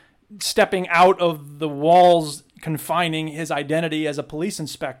him stepping out of the walls confining his identity as a police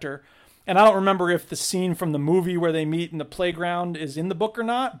inspector. And I don't remember if the scene from the movie where they meet in the playground is in the book or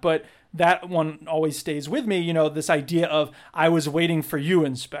not, but that one always stays with me. This idea of, I was waiting for you,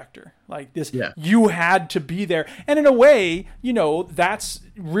 Inspector. Like this, you had to be there. And in a way, that's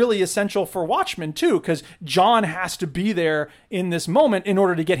really essential for Watchmen too, because John has to be there in this moment in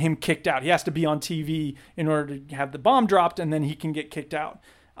order to get him kicked out. He has to be on TV in order to have the bomb dropped, and then he can get kicked out.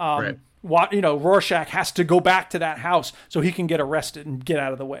 Right. Rorschach has to go back to that house so he can get arrested and get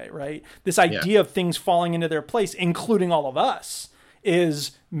out of the way, right? This idea of things falling into their place, including all of us,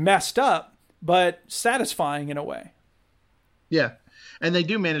 is messed up, but satisfying in a way. Yeah. And they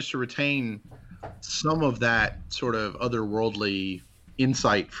do manage to retain some of that sort of otherworldly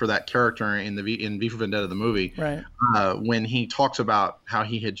insight for that character in V for Vendetta, the movie. Right. When he talks about how I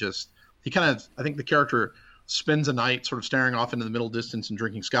think the character spends a night sort of staring off into the middle distance and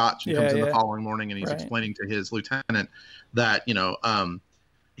drinking scotch, and comes in the following morning and he's explaining to his lieutenant that,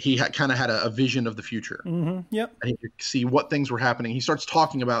 he kind of had a vision of the future. Mm-hmm. Yep. And he could see what things were happening. He starts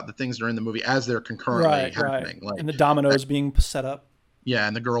talking about the things that are in the movie as they're concurrently happening. Like, and the dominoes being set up. Yeah,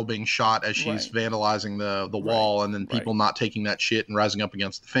 and the girl being shot as she's vandalizing the wall, and then people not taking that shit and rising up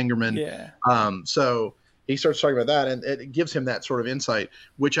against the fingermen. Yeah. So he starts talking about that, and it gives him that sort of insight,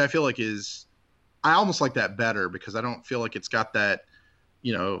 which I feel like I almost like that better, because I don't feel like it's got that,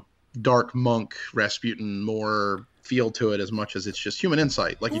 dark monk Rasputin more feel to it as much as it's just human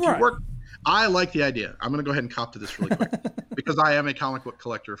insight. Like if you work, I like the idea. I'm going to go ahead and cop to this really quick because I am a comic book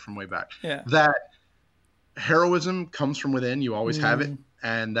collector from way back. Yeah. That heroism comes from within. You always have it.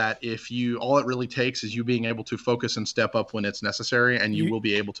 And that all it really takes is you being able to focus and step up when it's necessary, and you will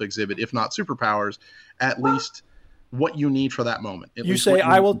be able to exhibit, if not superpowers, at least what you need for that moment. You say,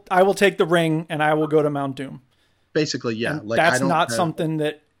 I will take the ring and I will go to Mount Doom. Basically, yeah. And that's not something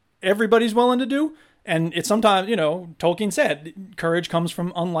that everybody's willing to do. And it's sometimes, Tolkien said, courage comes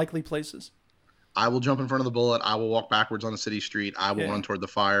from unlikely places. I will jump in front of the bullet. I will walk backwards on a city street. I will run toward the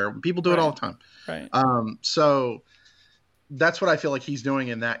fire. People do it all the time. Right. So that's what I feel like he's doing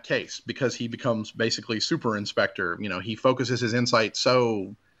in that case, because he becomes basically super inspector. He focuses his insight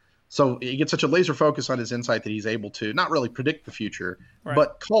so he gets such a laser focus on his insight that he's able to not really predict the future,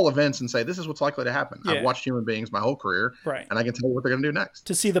 but call events and say, this is what's likely to happen. I've watched human beings my whole career, and I can tell you what they're going to do next.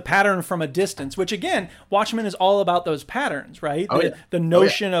 To see the pattern from a distance, which again, Watchmen is all about those patterns, right? The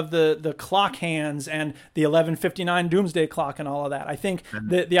notion of the clock hands and the 11:59 doomsday clock and all of that. I think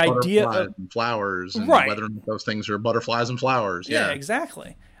the idea of flowers and whether or not those things are butterflies and flowers. Yeah,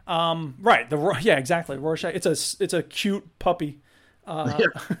 exactly. Exactly. Rorschach. It's a cute puppy.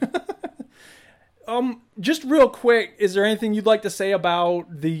 Just real quick, is there anything you'd like to say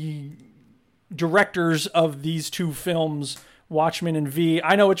about the directors of these two films, Watchmen and V?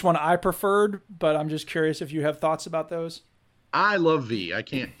 I know which one I preferred, but I'm just curious if you have thoughts about those. I love V. I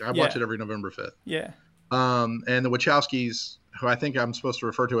watch it every November 5th. Yeah. And the Wachowskis, who I think I'm supposed to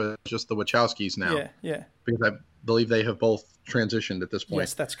refer to as just the Wachowskis now. Yeah. Because I believe they have both transitioned at this point.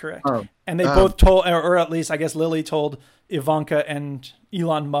 Yes, that's correct. And they both told, or at least I guess Lily told Ivanka and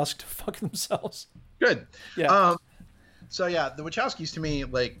Elon Musk to fuck themselves. Good. Yeah. So yeah, the Wachowskis, to me,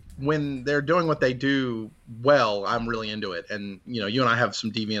 like when they're doing what they do well, I'm really into it. And you and I have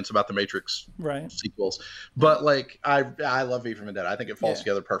some deviance about the Matrix sequels, but like I love V for Vendetta. I think it falls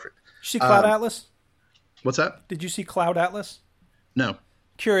together perfect. Did you see Cloud Atlas? What's that? Did you see Cloud Atlas? No.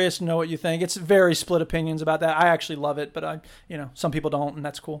 Curious to know what you think. It's very split opinions about that. I actually love it, but some people don't, and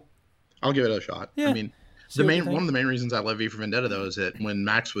that's cool. I'll give it a shot. Yeah. I mean, one of the main reasons I love V for Vendetta, though, is that when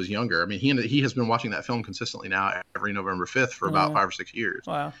Max was younger, I mean, he has been watching that film consistently now every November 5th for about 5 or 6 years.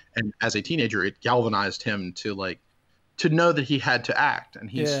 Wow. And as a teenager, it galvanized him to know that he had to act. And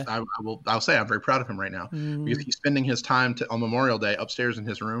I'll say I'm very proud of him right now because he's spending his time on Memorial Day upstairs in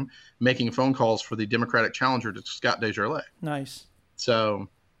his room making phone calls for the Democratic challenger to Scott Desjardins. Nice. So,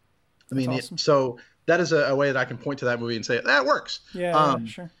 I mean, awesome. so that is a way that I can point to that movie and say that works. Yeah,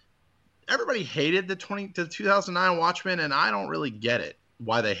 sure. everybody hated the 2009 Watchmen, and I don't really get it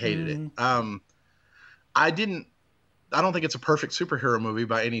why they hated it. I don't think it's a perfect superhero movie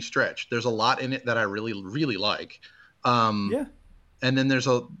by any stretch. There's a lot in it that I really, really like. And then there's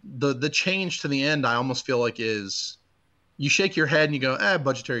the change to the end. I almost feel like is you shake your head and you go,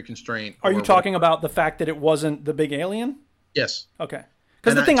 budgetary constraint. Are you talking about the fact that it wasn't the big alien? Yes. Okay.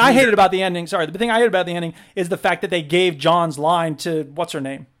 Because the thing I hated about the ending, is the fact that they gave John's line to what's her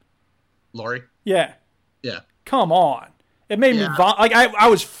name, Laurie. Yeah. Yeah. Come on. It made me like I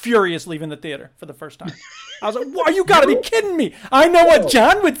was furious leaving the theater for the first time. I was like, "Whoa, you got to be kidding me! I know what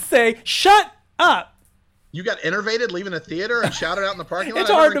John would say. Shut up." You got enervated leaving a theater and shouted out in the parking lot. It's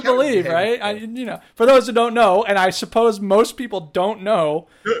hard to believe, right? For those who don't know, and I suppose most people don't know,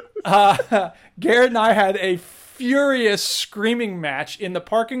 Garrett and I had a furious screaming match in the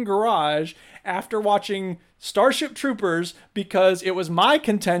parking garage after watching Starship Troopers, because it was my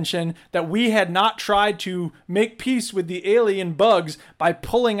contention that we had not tried to make peace with the alien bugs by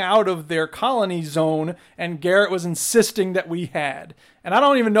pulling out of their colony zone, and Garrett was insisting that we had. And I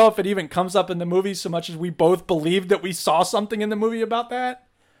don't even know if it even comes up in the movie so much as we both believed that we saw something in the movie about that.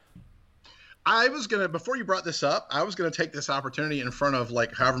 Before you brought this up, I was going to take this opportunity in front of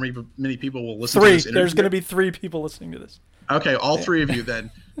like however many people will listen to this interview. There's going to be 3 people listening to this. Okay, all 3 of you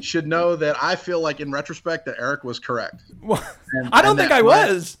then should know that I feel like in retrospect that Eric was correct. Well, I don't think I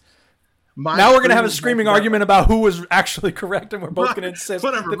was. Now we're going to have a screaming argument about who was actually correct, and we're both going to insist.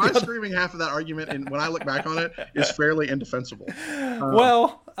 Whatever. My screaming half of that argument, and when I look back on it, is fairly indefensible.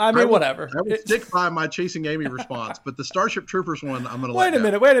 Well, I mean, whatever. I will stick by my Chasing Amy response, but the Starship Troopers one, I'm going to Wait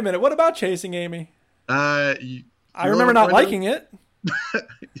a minute. What about Chasing Amy? I remember not liking it.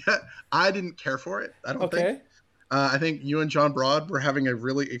 Yeah, I didn't care for it. I don't think. I think you and John Broad were having a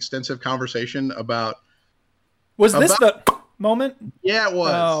really extensive conversation about. Was this the moment? Yeah, it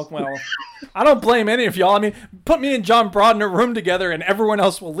was. Oh, well, I don't blame any of y'all. I mean, put me and John Broad in a room together and everyone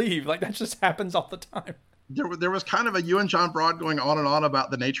else will leave. Like, that just happens all the time. There was kind of a you and John Broad going on and on about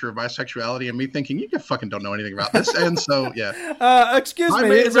the nature of bisexuality, and me thinking, you fucking don't know anything about this. And so, yeah. Excuse me,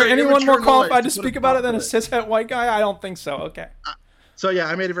 is there anyone more qualified to speak about it than a cishet white guy? I don't think so. Okay. So, yeah,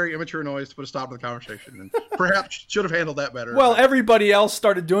 I made a very immature noise to put a stop to the conversation, and perhaps should have handled that better. Well, everybody else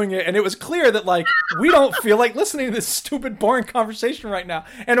started doing it, and it was clear that, like, we don't feel like listening to this stupid, boring conversation right now.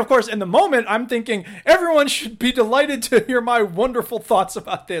 And, of course, in the moment, I'm thinking, everyone should be delighted to hear my wonderful thoughts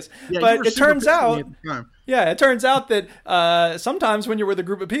about this. Yeah, but it turns out that sometimes when you're with a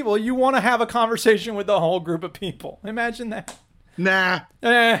group of people, you want to have a conversation with the whole group of people. Imagine that. Nah.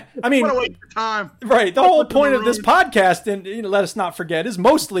 I mean, what a waste of time. Right. The whole point of this podcast, and let us not forget, is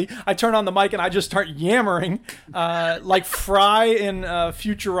mostly I turn on the mic and I just start yammering, like Fry in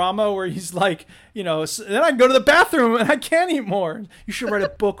Futurama, where he's like, then I can go to the bathroom and I can't eat more. You should write a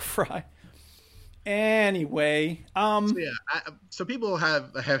book, Fry. Anyway, so people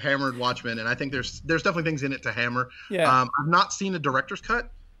have hammered Watchmen, and I think there's definitely things in it to hammer. Yeah. I've not seen a director's cut,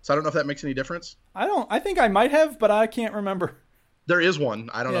 so I don't know if that makes any difference. I think I might have, but I can't remember. There is one.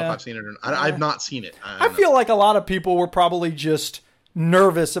 I don't know if I've seen it or not. I've not seen it. I feel like a lot of people were probably just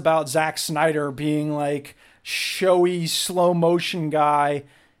nervous about Zack Snyder being like showy, slow motion guy,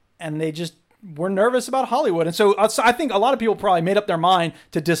 and they just were nervous about Hollywood. And so I think a lot of people probably made up their mind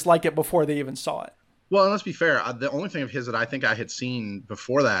to dislike it before they even saw it. Well, and let's be fair. The only thing of his that I think I had seen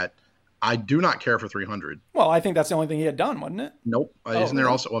before that, I do not care for 300. Well, I think that's the only thing he had done, wasn't it? Nope. Isn't there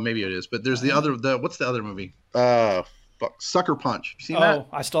also? Well, maybe it is. But there's what's the other movie? Sucker Punch. You seen that? Oh,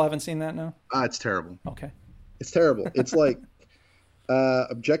 I still haven't seen that now. It's terrible. Okay. It's terrible. It's like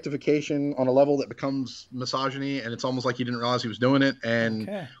objectification on a level that becomes misogyny, and it's almost like he didn't realize he was doing it.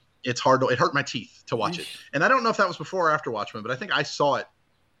 And it's hard it hurt my teeth to watch it. And I don't know if that was before or after Watchmen, but I think I saw it.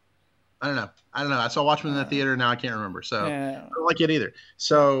 I don't know. I saw Watchmen in the theater. Now I can't remember. So I don't like it either.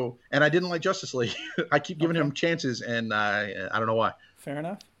 So, and I didn't like Justice League. I keep giving him chances, and I don't know why. Fair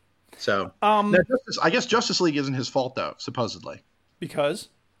enough. So, I guess Justice League isn't his fault though, supposedly. Because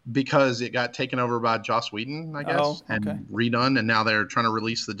it got taken over by Joss Whedon, I guess, and redone, and now they're trying to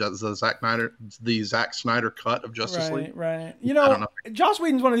release the Zack Snyder cut of Justice League. Right. Joss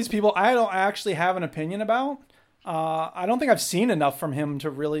Whedon's one of these people I don't actually have an opinion about. I don't think I've seen enough from him to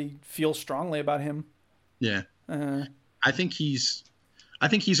really feel strongly about him. Yeah. I think he's a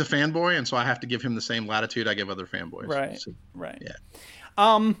fanboy, and so I have to give him the same latitude I give other fanboys. Right. So, right. Yeah.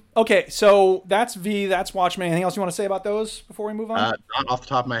 Okay, so that's that's Watchmen. Anything else you want to say about those before we move on? Not off the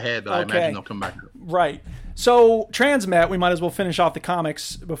top of my head, but I imagine they'll come back. Right. So Transmet, we might as well finish off the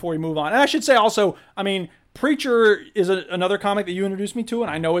comics before we move on. And I should say also, I mean, Preacher is another comic that you introduced me to, and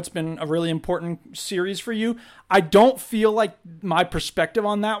I know it's been a really important series for you. I don't feel like my perspective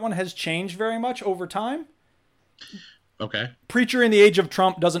on that one has changed very much over time. Okay. Preacher in the Age of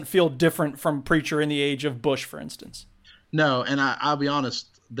Trump doesn't feel different from Preacher in the Age of Bush, for instance. No, and I'll be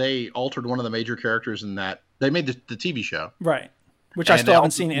honest, they altered one of the major characters in that. They made the TV show. Right. Which I still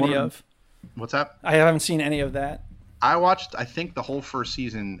haven't seen any of. What's that? I haven't seen any of that. I watched, I think, the whole first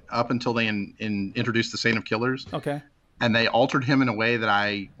season up until they introduced the Saint of Killers. Okay. And they altered him in a way that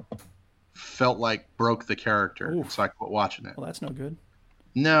I felt like broke the character. Ooh. So I quit watching it. Well, that's no good.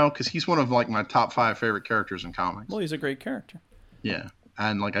 No, because he's one of like my top 5 favorite characters in comics. Well, he's a great character. Yeah.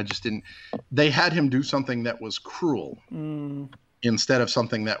 And like I just didn't. They had him do something that was cruel instead of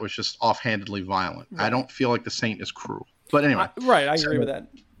something that was just offhandedly violent. Right. I don't feel like the Saint is cruel. But anyway. I agree with that.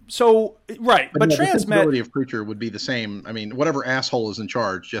 So, right, but the Transmet... sensibility of Preacher would be the same. I mean, whatever asshole is in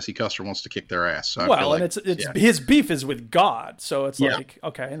charge, Jesse Custer wants to kick their ass. So I feel like, it's his beef is with God, so it's like,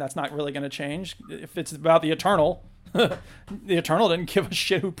 okay, and that's not really going to change. If it's about the Eternal, the Eternal didn't give a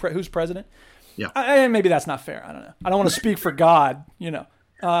shit who's president. Yeah. And maybe that's not fair. I don't know. I don't want to speak for God, you know.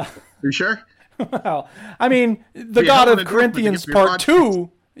 Are you sure? Well, I mean, the God of Corinthians Part 2,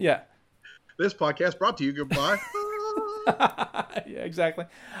 yeah. This podcast brought to you, goodbye. Yeah, exactly.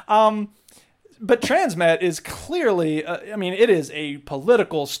 But Transmet is clearly, I mean, it is a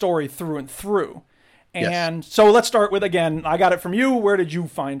political story through and through. And so let's start with, again, I got it from you. Where did you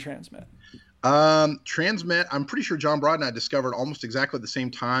find Transmet? Transmet, I'm pretty sure John Broad and I discovered almost exactly the same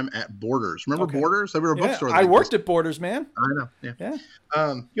time at Borders. Remember Borders? They were a bookstore. I worked at Borders, man. I know. Yeah.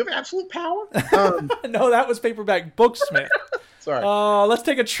 You have absolute power? No, that was Paperback Books, man. Sorry. Let's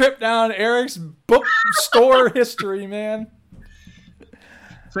take a trip down Eric's bookstore history, man.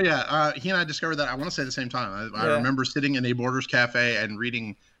 So yeah, he and I discovered that, I want to say, at the same time. I remember sitting in a Borders cafe and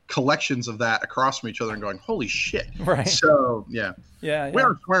reading collections of that across from each other and going, holy shit. Right. So yeah. We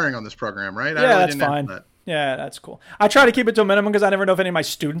aren't swearing on this program, right? Yeah, that's fine. Yeah, that's cool. I try to keep it to a minimum because I never know if any of my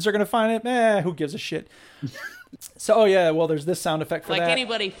students are going to find it. Who gives a shit? So, well, there's this sound effect for that. Like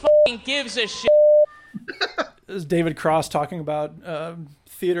anybody fucking gives a shit. This is David Cross talking about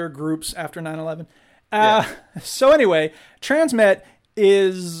theater groups after 9/11. So anyway, Transmet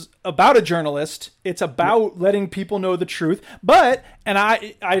is about a journalist. It's about letting people know the truth. But, and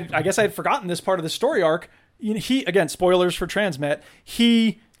I guess I had forgotten this part of the story arc. He, again, spoilers for Transmet,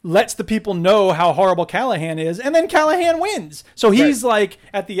 he lets the people know how horrible Callahan is, and then Callahan wins. So he's like,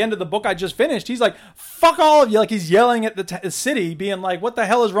 at the end of the book I just finished, he's like, fuck all of you. Like, he's yelling at the city, being like, what the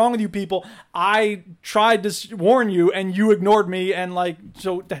hell is wrong with you people? I tried to warn you, and you ignored me, and like,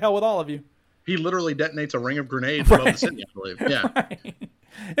 so to hell with all of you. He literally detonates a ring of grenades above the city, I believe. Yeah. Right.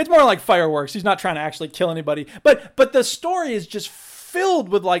 It's more like fireworks. He's not trying to actually kill anybody. But the story is just filled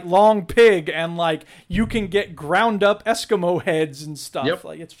with like Long Pig and like you can get ground up Eskimo heads and stuff. Yep.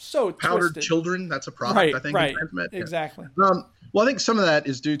 Like it's so powdered twisted. Children. That's a product, I think. Right. Exactly. Well, I think some of that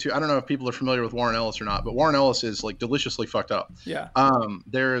is due to, I don't know if people are familiar with Warren Ellis or not, but Warren Ellis is like deliciously fucked up. Yeah.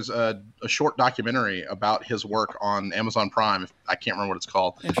 There's a short documentary about his work on Amazon Prime. I can't remember what it's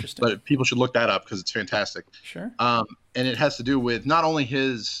called. Interesting. But people should look that up because it's fantastic. Sure. And it has to do with not only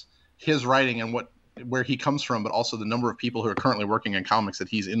his writing and where he comes from, but also the number of people who are currently working in comics that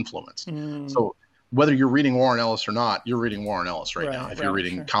he's influenced. So whether you're reading Warren Ellis or not, you're reading Warren Ellis right now. If you're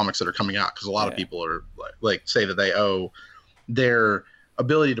reading comics that are coming out, because a lot of people are like say that they owe their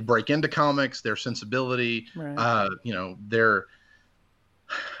ability to break into comics, their sensibility, they're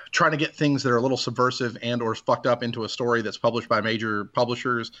trying to get things that are a little subversive and or fucked up into a story that's published by major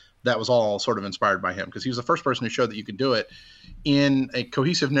publishers. That was all sort of inspired by him because he was the first person who showed that you could do it in a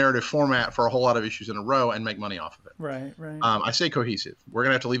cohesive narrative format for a whole lot of issues in a row and make money off of it. Right. I say cohesive. We're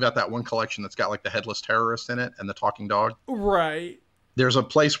going to have to leave out that one collection that's got like the headless terrorist in it and the talking dog. Right. There's a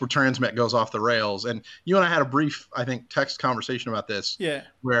place where Transmet goes off the rails. And you and I had a brief, I think, text conversation about this. Yeah.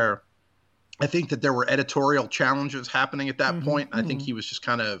 Where I think that there were editorial challenges happening at that point. I think he was just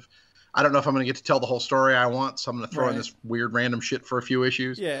kind of, I don't know if I'm going to get to tell the whole story I want, so I'm going to throw in this weird random shit for a few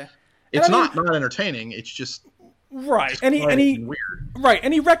issues. Yeah. It's not entertaining. It's just right. And he weird. Right.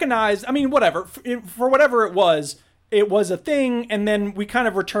 And he recognized, I mean, whatever, for whatever it was a thing. And then we kind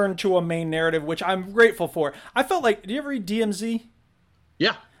of returned to a main narrative, which I'm grateful for. I felt like, do you ever read DMZ?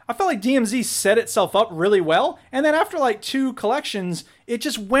 Yeah. I felt like DMZ set itself up really well. And then after like 2 collections, it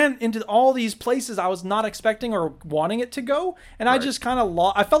just went into all these places I was not expecting or wanting it to go. And I just kind of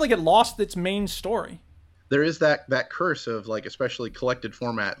I felt like it lost its main story. There is that curse of like, especially collected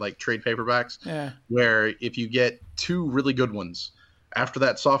format, like trade paperbacks, where if you get 2 really good ones, after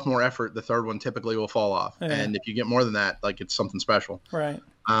that sophomore effort, the third one typically will fall off. And if you get more than that, like it's something special. Right.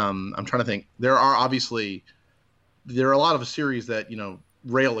 I'm trying to think. There are a lot of series that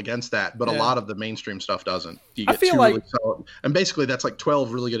rail against that, but a lot of the mainstream stuff doesn't. You get really solid, and basically that's like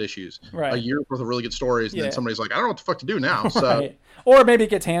 12 really good issues, a year worth of really good stories, and then somebody's like, I don't know what the fuck to do now. So, or maybe it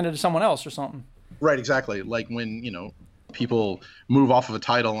gets handed to someone else or something. Right, exactly. Like when people move off of a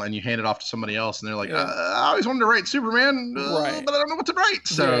title and you hand it off to somebody else, and they're like, I always wanted to write Superman, but I don't know what to write.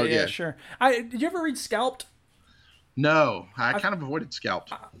 So yeah, sure. Did you ever read Scalped? No, I kind of avoided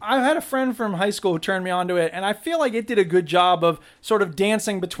Scalped. I had a friend from high school who turned me on to it, and I feel like it did a good job of sort of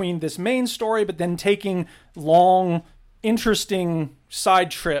dancing between this main story, but then taking long, interesting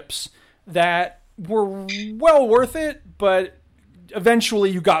side trips that were well worth it, but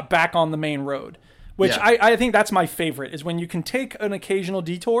eventually you got back on the main road. Which I think that's my favorite, is when you can take an occasional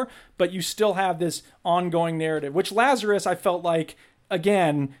detour, but you still have this ongoing narrative, which Lazarus, I felt like,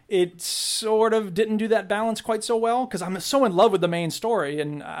 again, it sort of didn't do that balance quite so well, because I'm so in love with the main story,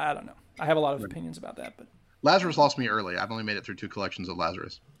 and I don't know. I have a lot of opinions about that. But Lazarus lost me early. I've only made it through 2 collections of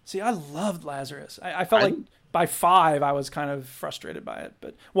Lazarus. See, I loved Lazarus. I felt like by 5 I was kind of frustrated by it.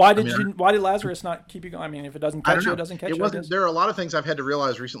 But why did Lazarus not keep you going? I mean, if it doesn't catch you, it doesn't catch you. There are a lot of things I've had to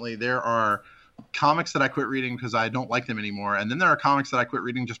realize recently. There are comics that I quit reading because I don't like them anymore, and then there are comics that I quit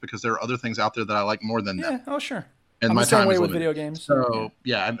reading just because there are other things out there that I like more than them. Oh sure. And I'm my the same time way is with limited. video games. So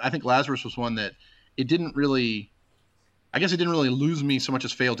I think Lazarus was one that it didn't really lose me so much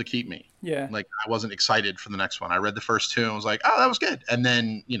as failed to keep me. Yeah. Like I wasn't excited for the next one. I read the first 2 and was like, oh, that was good. And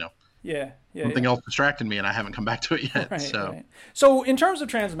then, something else distracted me and I haven't come back to it yet. So in terms of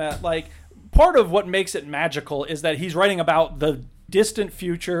Transmet, like part of what makes it magical is that he's writing about the distant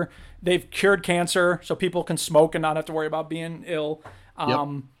future. They've cured cancer so people can smoke and not have to worry about being ill.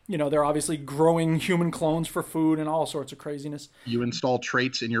 They're obviously growing human clones for food and all sorts of craziness. You install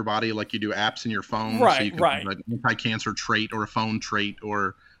traits in your body like you do apps in your phone. Right, so you can have an anti-cancer trait or a phone trait,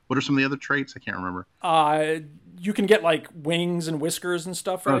 or what are some of the other traits? I can't remember. You can get like wings and whiskers and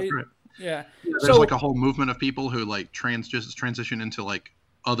stuff, right? Oh, right. Yeah. There's like a whole movement of people who like transition into like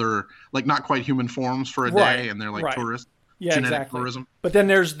other, like not quite human forms for a day, and they're like tourists. Yeah, genetic tourism. But then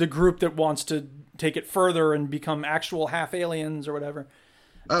there's the group that wants to take it further and become actual half aliens or whatever.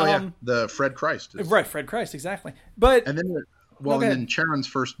 Oh the Fred Christ. Right, Fred Christ, exactly. But and then Charon's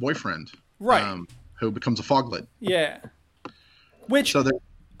first boyfriend, who becomes a foglet. Yeah. Which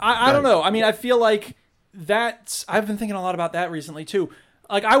I don't know. I mean, I feel like I've been thinking a lot about that recently too.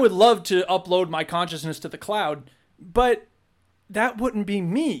 Like I would love to upload my consciousness to the cloud, but that wouldn't be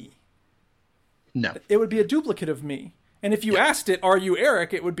me. No. It would be a duplicate of me. And if you asked it, "Are you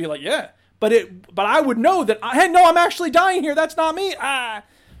Eric?" it would be like, "Yeah." But I would know that, hey, no, I'm actually dying here. That's not me.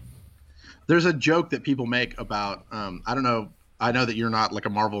 There's a joke that people make about, I don't know. I know that you're not like a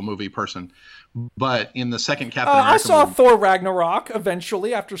Marvel movie person, but in the second Captain America I saw movie, Thor Ragnarok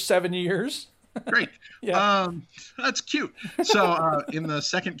eventually after 7 years. Great. That's cute. So in the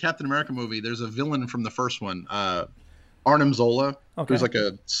second Captain America movie, there's a villain from the first one, Arnim Zola, who's like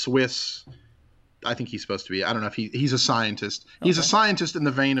a Swiss... I think he's supposed to be. I don't know if he's a scientist. He's a scientist in the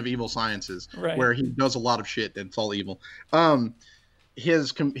vein of Evil Sciences, where he does a lot of shit and it's all evil.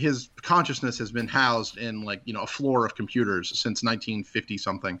 His consciousness has been housed in a floor of computers since 1950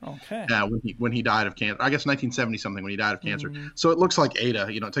 something. Okay. When he died of cancer, I guess 1970 something when he died of cancer. Mm-hmm. So it looks like Ada.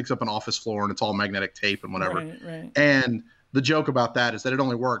 It takes up an office floor and it's all magnetic tape and whatever. Right. And the joke about that is that it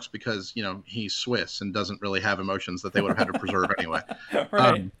only works because he's Swiss and doesn't really have emotions that they would have had to preserve anyway.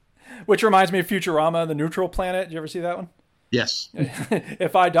 Right. Which reminds me of Futurama, the neutral planet. Did you ever see that one? Yes.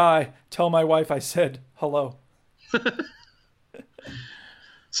 If I die, tell my wife I said hello.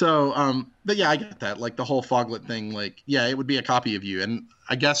 So, but yeah, I get that. Like the whole foglet thing, it would be a copy of you. And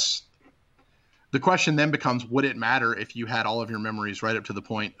I guess the question then becomes, would it matter if you had all of your memories right up to the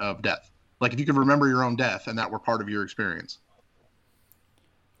point of death? Like if you could remember your own death and that were part of your experience.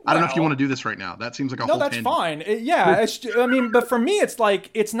 I don't know if you want to do this right now. That seems like a whole tangent. No, that's fine. But for me, it's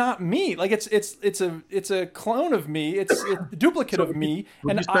like it's not me. Like it's a clone of me. It's a duplicate of me.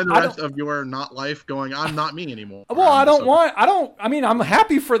 Would you spend the rest of your not life going, I'm not me anymore? Well, I'm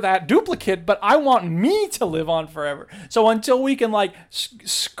happy for that duplicate, but I want me to live on forever. So until we can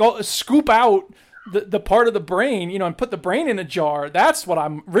scoop out the part of the brain, and put the brain in a jar, that's what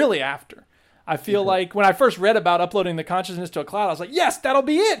I'm really after. I feel like when I first read about uploading the consciousness to a cloud, I was like, yes, that'll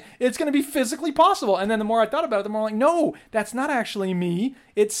be it. It's going to be physically possible. And then the more I thought about it, the more I'm like, no, that's not actually me.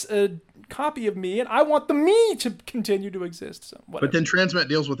 It's a copy of me, and I want the me to continue to exist. So whatever. But then Transmet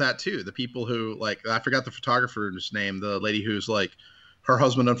deals with that too. The people who, I forgot the photographer's name, the lady who's her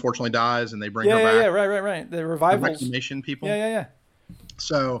husband unfortunately dies and they bring her back. Yeah, right. The revivals. The reclamation people. Yeah.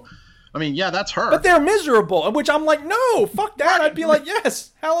 So I mean, yeah, that's her. But they're miserable, which I'm like, no, fuck that. I'd be like,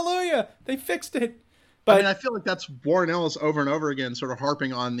 yes, hallelujah, they fixed it. But I mean, I feel like that's Warren Ellis over and over again, sort of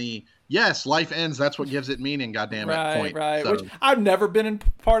harping on the, yes, life ends, that's what gives it meaning, goddammit, point. Right. So, Which I've never been in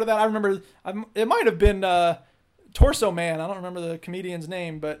part of that. I remember it might have been Torso Man. I don't remember the comedian's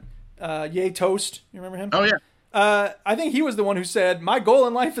name, but Yay Toast. You remember him? oh, yeah. I think he was the one who said, my goal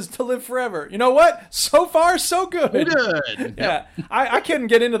in life is to live forever. You know what? So far, so good. Good. Yeah. I couldn't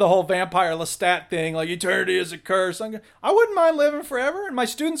get into the whole vampire Lestat thing, like eternity is a curse. I wouldn't mind living forever. And my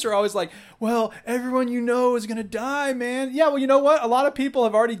students are always like, well, everyone you know is going to die, man. Yeah, well, you know what? A lot of people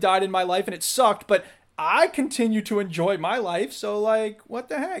have already died in my life and it sucked, but I continue to enjoy my life. So, like, what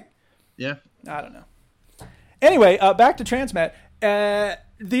the heck? Yeah. I don't know. Anyway, back to Transmet.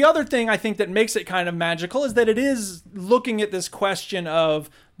 The other thing I think that makes it kind of magical is that it is looking at this question of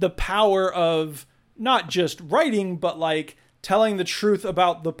the power of not just writing, but like telling the truth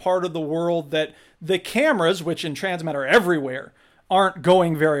about the part of the world that the cameras, which in Transmet are everywhere, aren't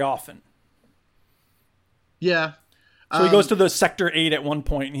going very often. Yeah. So he goes to the Sector 8 at one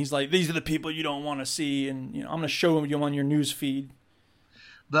point and he's like, these are the people you don't want to see. And, you know, I'm going to show you on your news feed.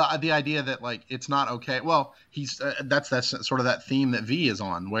 The idea that, like, it's not okay. Well, he's that's sort of that theme that V is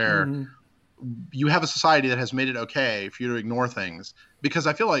on, where you have a society that has made it okay for you to ignore things, because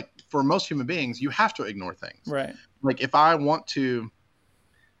I feel like for most human beings, you have to ignore things. Right. Like if I want to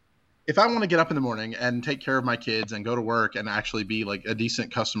get up in the morning and take care of my kids and go to work and actually be like a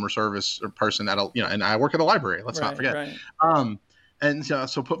decent customer service person at a, you know, and I work at a library, let's not forget. Right. And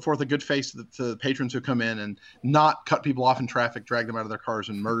so put forth a good face to the patrons who come in and not cut people off in traffic, drag them out of their cars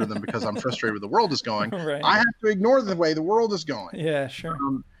and murder them because I'm frustrated with the world is going. Right. I have to ignore the way the world is going. Yeah, sure.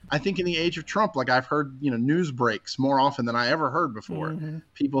 I think in the age of Trump, like I've heard, you know, news breaks more often than I ever heard before.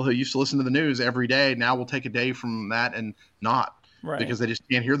 People who used to listen to the news every day now will take a day from that and not. Right. Because they just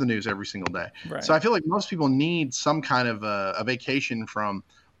can't hear the news every single day. Right. So I feel like most people need some kind of a vacation from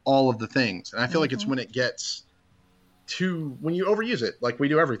all of the things. And I feel like it's when it gets when you overuse it, like we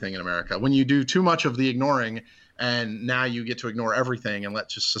do everything in America, when you do too much of the ignoring and now you get to ignore everything and let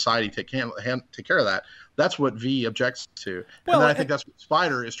just society take care of that. That's what V objects to. Well, and then I think that's what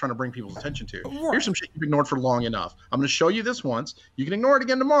Spider is trying to bring people's attention to. Right. Here's some shit you've ignored for long enough. I'm going to show you this once. You can ignore it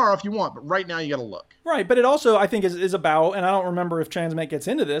again tomorrow if you want, but right now you got to look. Right, but it also, I think, is about, and I don't remember if Transmet gets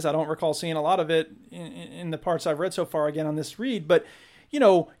into this. I don't recall seeing a lot of it in the parts I've read so far, again, on this read, but you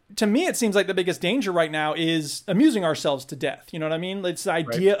know, to me, it seems like the biggest danger right now is amusing ourselves to death. You know what I mean? It's the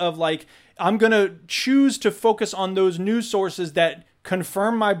idea of like, I'm going to choose to focus on those news sources that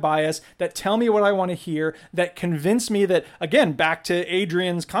confirm my bias, that tell me what I want to hear, that convince me that, again, back to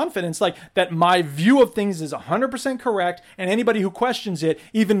Adrian's confidence, like that my view of things is 100% correct. And anybody who questions it,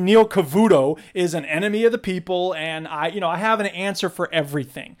 even Neil Cavuto, is an enemy of the people. And I have an answer for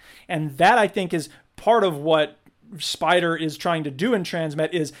everything. And that, I think, is part of what Spider is trying to do in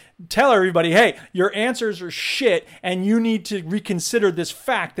Transmet, is tell everybody, hey, your answers are shit and you need to reconsider this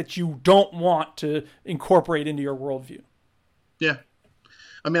fact that you don't want to incorporate into your worldview. Yeah.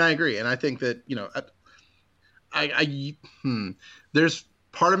 I mean, I agree. And I think that, you know, there's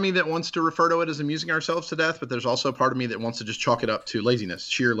part of me that wants to refer to it as amusing ourselves to death, but there's also part of me that wants to just chalk it up to laziness,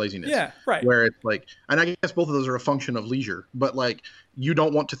 sheer laziness. Yeah, right. Where it's like, and I guess both of those are a function of leisure, but like you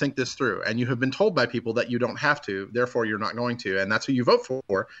don't want to think this through, and you have been told by people that you don't have to, therefore you're not going to, and that's who you vote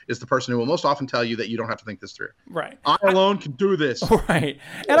for, is the person who will most often tell you that you don't have to think this through. Right. I alone can do this. Right.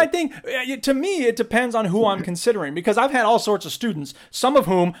 And I think, to me, it depends on who I'm considering, because I've had all sorts of students, some of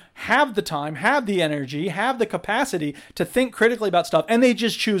whom have the time, have the energy, have the capacity to think critically about stuff, and they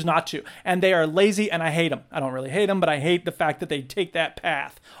just choose not to. And they are lazy, and I hate them. I don't really hate them, but I hate the fact that they take that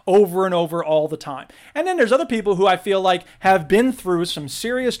path over and over all the time. And then there's other people who I feel like have been through some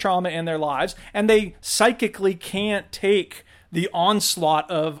serious trauma in their lives, and they psychically can't take the onslaught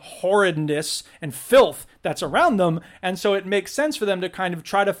of horridness and filth that's around them. And so it makes sense for them to kind of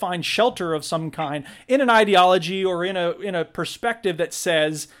try to find shelter of some kind in an ideology or in a perspective that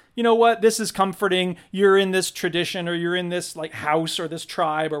says, you know what, this is comforting. You're in this tradition, or you're in this like house or this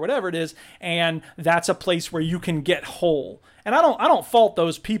tribe or whatever it is. And that's a place where you can get whole. And I don't fault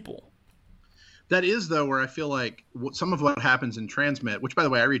those people. That is, though, where I feel like some of what happens in Transmet, which, by the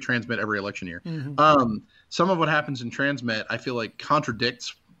way, I read Transmet every election year. Some of what happens in Transmet, I feel like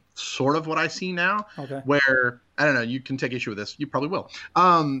contradicts sort of what I see now. Okay. Where, I don't know, you can take issue with this. You probably will.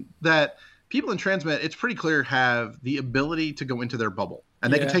 That people in Transmet, it's pretty clear, have the ability to go into their bubble.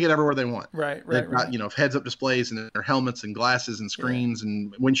 And they can take it everywhere they want. Right. They've got, you know, heads-up displays and their helmets and glasses and screens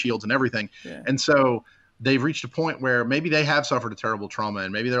and windshields and everything. Yeah. And so they've reached a point where maybe they have suffered a terrible trauma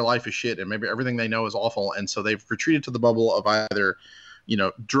and maybe their life is shit and maybe everything they know is awful. And so they've retreated to the bubble of either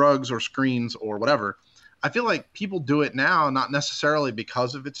drugs or screens or whatever. I feel like people do it now, not necessarily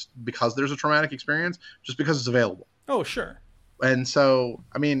because there's a traumatic experience, just because it's available. Oh, sure. And so,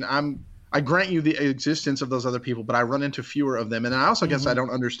 I mean, I grant you the existence of those other people, but I run into fewer of them. And I also guess I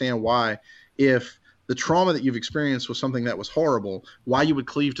don't understand why, if the trauma that you've experienced was something that was horrible, why you would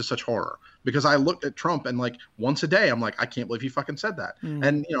cleave to such horror. Because I looked at Trump and like once a day, I'm like, I can't believe he fucking said that.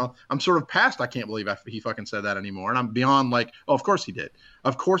 And, I'm sort of past, I can't believe he fucking said that anymore. And I'm beyond like, oh, of course he did.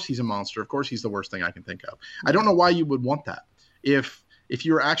 Of course he's a monster. Of course he's the worst thing I can think of. I don't know why you would want that. If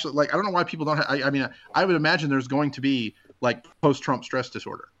you were actually like, I don't know why people don't have, I mean, I would imagine there's going to be like post-Trump stress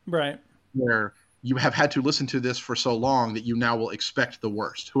disorder. Right. Where you have had to listen to this for so long that you now will expect the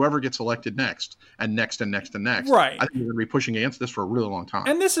worst. Whoever gets elected next and next and next and next. Right. I think we're going to be pushing against this for a really long time.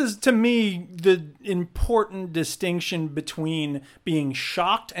 And this is, to me, the important distinction between being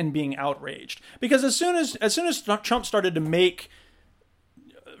shocked and being outraged. Because as soon as Trump started to make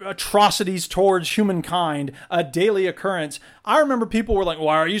atrocities towards humankind a daily occurrence, I remember people were like,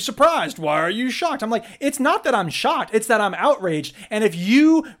 why are you surprised? Why are you shocked? I'm like, it's not that I'm shocked, it's that I'm outraged. And if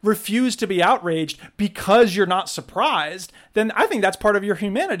you refuse to be outraged because you're not surprised, then I think that's part of your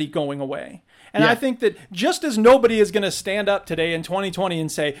humanity going away. And I think that just as nobody is going to stand up today in 2020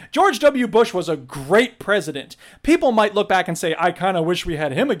 and say, George W. Bush was a great president, people might look back and say, I kind of wish we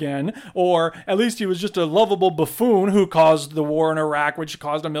had him again, or at least he was just a lovable buffoon who caused the war in Iraq, which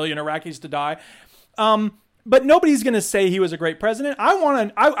caused 1 million Iraqis to die. But nobody's going to say he was a great president.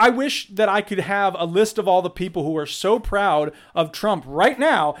 I wish that I could have a list of all the people who are so proud of Trump right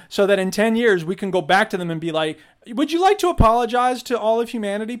now, so that in 10 years we can go back to them and be like, would you like to apologize to all of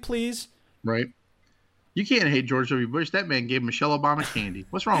humanity, please? Right. You can't hate George W. Bush. That man gave Michelle Obama candy.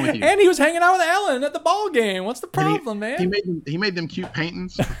 What's wrong with you? And he was hanging out with Ellen at the ball game. What's the problem, man? He made them cute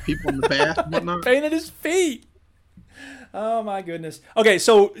paintings of people in the bath and whatnot. Painted his feet. Oh, my goodness. Okay,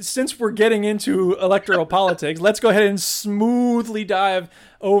 so since we're getting into electoral politics, let's go ahead and smoothly dive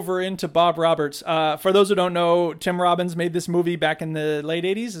over into Bob Roberts. For those who don't know, Tim Robbins made this movie back in the late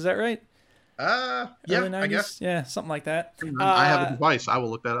 80s. Is that right? Yeah, I guess. Yeah, something like that. I have a device. I will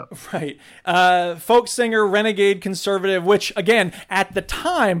look that up. Right. Folk singer, renegade conservative, which, again, at the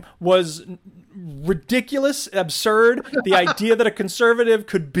time was ridiculous, absurd. The idea that a conservative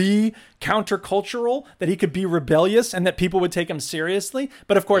could be countercultural, that he could be rebellious, and that people would take him seriously.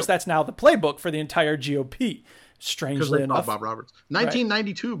 But, of course, that's now the playbook for the entire GOP, strangely enough. Bob Roberts.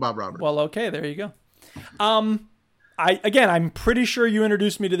 1992 right. Bob Roberts. Well, okay, there you go. I'm pretty sure you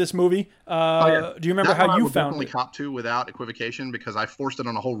introduced me to this movie. Do you remember how you found it? I cop to without equivocation because I forced it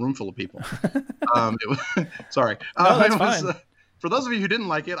on a whole room full of people. Sorry. No, that's fine. For those of you who didn't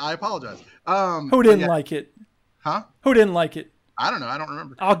like it, I apologize. Who didn't like it? Huh? Who didn't like it? I don't know. I don't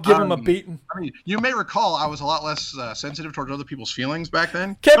remember. I'll give him a beating. I mean, you may recall I was a lot less sensitive towards other people's feelings back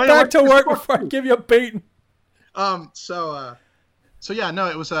then. Get back to work before I give you a beating. So yeah,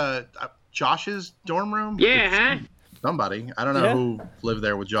 no, it was Josh's dorm room. Yeah, huh? Somebody. I don't know who lived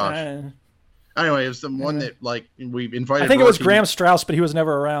there with Josh. Anyway, it was the one that like we invited. I think it was Graham Strauss, but he was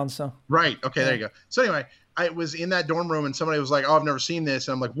never around. So right. Okay, there you go. So anyway, I was in that dorm room and somebody was like, "Oh, I've never seen this,"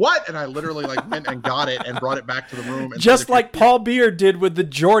 and I'm like, "What?" And I literally like went and got it and brought it back to the room. And just like Paul Beard did with the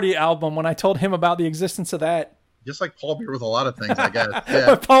Geordie album when I told him about the existence of that. Just like Paul Beard with a lot of things, I guess.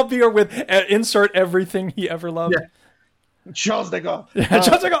 Yeah. Paul Beard with insert everything he ever loved. Yeah. Charles de Gaulle.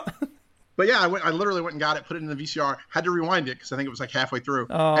 Charles de Gaulle. But yeah, I literally went and got it, put it in the VCR, had to rewind it because I think it was like halfway through.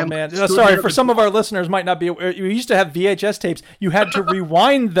 Oh, man. Sorry, for some of our listeners might not be aware. You used to have VHS tapes. You had to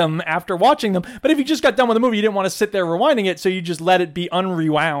rewind them after watching them. But if you just got done with the movie, you didn't want to sit there rewinding it, so you just let it be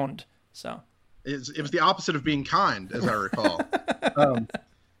unrewound. So it was the opposite of being kind, as I recall.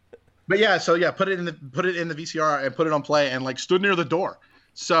 But yeah, so yeah, put it in the VCR and put it on play and like stood near the door.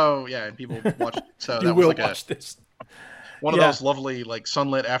 So yeah, and people watched it. So that was like watch this. One of those lovely like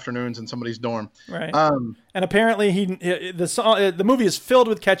sunlit afternoons in somebody's dorm. Right. And apparently the movie is filled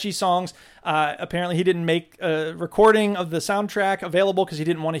with catchy songs. Apparently he didn't make a recording of the soundtrack available because he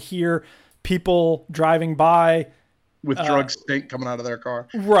didn't want to hear people driving by with drug stink coming out of their car.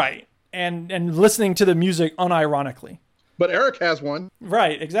 Right. And listening to the music unironically. But Eric has one.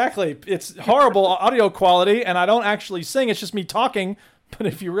 Right, exactly. It's horrible audio quality, and I don't actually sing. It's just me talking. But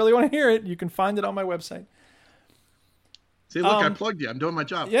if you really want to hear it, you can find it on my website. See, look, I plugged you. I'm doing my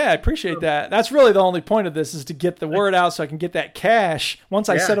job. Yeah, I appreciate that. That's really the only point of this is to get the word out so I can get that cash. Once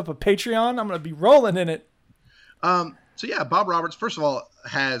I set up a Patreon, I'm going to be rolling in it. So yeah, Bob Roberts, first of all,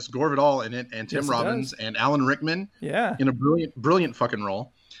 has Gore Vidal in it and Tim Robbins and Alan Rickman in a brilliant fucking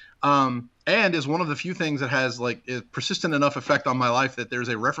role. And is one of the few things that has like a persistent enough effect on my life that there's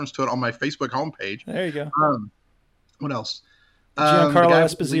a reference to it on my Facebook homepage. There you go. What else? Giancarlo the guy-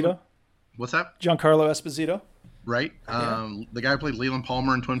 Esposito. What's that? Giancarlo Esposito. Right. Yeah. The guy who played Leland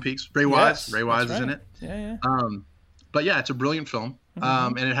Palmer in Twin Peaks. Ray Wise. Yes, Ray Wise that's is in right. it. Yeah. But yeah, it's a brilliant film.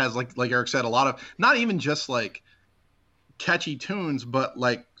 And it has like Eric said, a lot of not even just like catchy tunes, but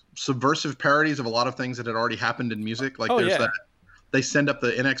like subversive parodies of a lot of things that had already happened in music. Like there's that they send up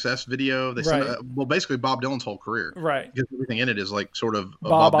the NXS video. They send basically Bob Dylan's whole career. Right. Because everything in it is like sort of a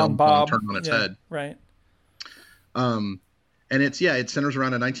Bob Bob on Dylan Bob song turned on its head. Right. And it centers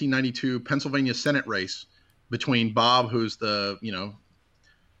around a 1992 Pennsylvania Senate race between Bob, who's the,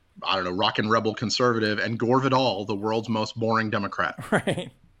 rock and rebel conservative, and Gore Vidal, the world's most boring Democrat. Right.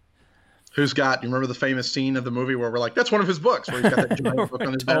 Who's got, you remember the famous scene of the movie where we're like, that's one of his books, where he's got that giant book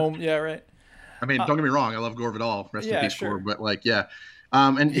on his tome. desk. Yeah, right. I mean, don't get me wrong, I love Gore Vidal, rest in peace, sure. Gore, but like, yeah.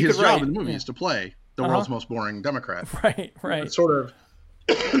 And his could job write. in the movie is to play the world's most boring Democrat. Right. It's sort of,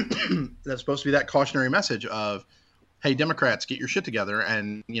 that's supposed to be that cautionary message of, hey, Democrats, get your shit together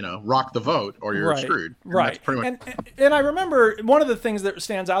and, rock the vote or you're screwed. And right. That's pretty much... And I remember one of the things that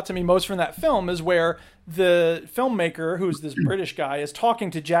stands out to me most from that film is where the filmmaker, who's this British guy, is talking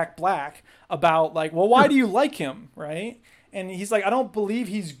to Jack Black about like, well, why do you like him? Right. And he's like, I don't believe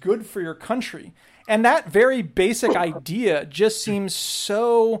he's good for your country. And that very basic idea just seems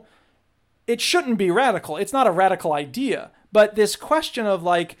so, it shouldn't be radical. It's not a radical idea, but this question of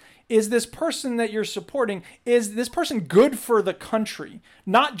like, is this person that you're supporting, is this person good for the country?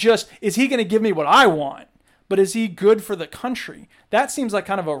 Not just, is he going to give me what I want, but is he good for the country? That seems like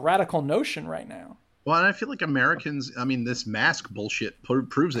kind of a radical notion right now. Well, and I feel like Americans, this mask bullshit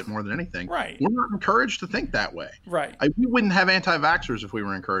proves it more than anything. Right. We're not encouraged to think that way. Right. We wouldn't have anti-vaxxers if we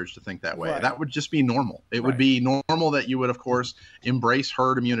were encouraged to think that way. Right. That would just be normal. It would be normal that you would, of course, embrace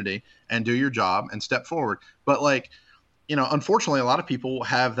herd immunity and do your job and step forward. But like, unfortunately, a lot of people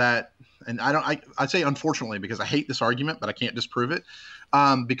have that, and I'd say unfortunately because I hate this argument, but I can't disprove it,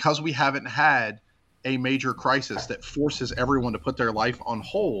 because we haven't had a major crisis that forces everyone to put their life on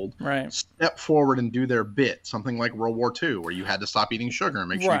hold, step forward and do their bit, something like World War II, where you had to stop eating sugar and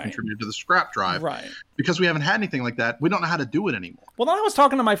make sure you contributed to the scrap drive. Right. Because we haven't had anything like that, we don't know how to do it anymore. Well, then I was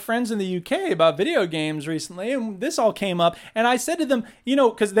talking to my friends in the UK about video games recently, and this all came up, and I said to them,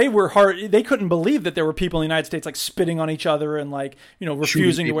 because they couldn't believe that there were people in the United States like spitting on each other and like,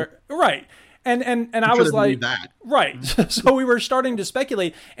 refusing to wear. Right. And I was like, right. So we were starting to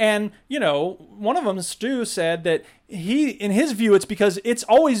speculate. And, one of them, Stu, said that in his view, it's because it's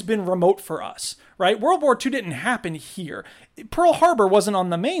always been remote for us, right? World War II didn't happen here. Pearl Harbor wasn't on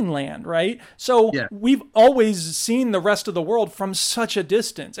the mainland, right? So we've always seen the rest of the world from such a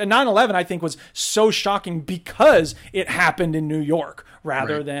distance. And 9/11, I think, was so shocking because it happened in New York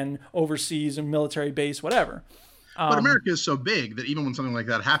rather than overseas and military base, whatever. But America is so big that even when something like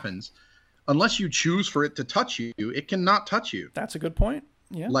that happens, unless you choose for it to touch you, it cannot touch you. That's a good point.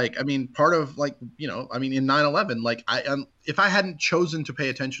 Yeah. Like, part of like, in 9/11, like if I hadn't chosen to pay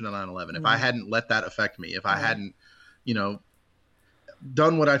attention to 9/11, if I hadn't let that affect me, if I hadn't,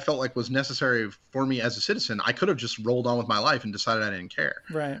 done what I felt like was necessary for me as a citizen, I could have just rolled on with my life and decided I didn't care.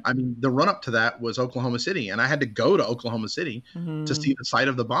 Right. The run up to that was Oklahoma City, and I had to go to Oklahoma City to see the site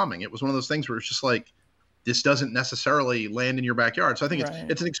of the bombing. It was one of those things where it's just like, this doesn't necessarily land in your backyard. So I think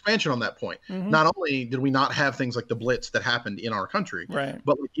it's an expansion on that point. Not only did we not have things like the Blitz that happened in our country,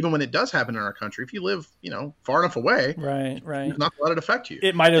 but even when it does happen in our country, if you live, far enough away, you're not to let it affect you.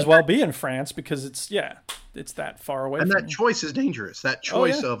 It might as well be in France because it's that far away. And that choice is dangerous. That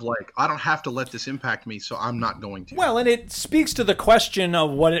choice of like, I don't have to let this impact me, so I'm not going to. Well, and it speaks to the question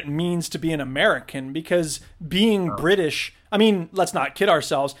of what it means to be an American, because being British, let's not kid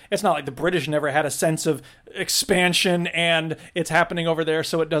ourselves. It's not like the British never had a sense of expansion and it's happening over there,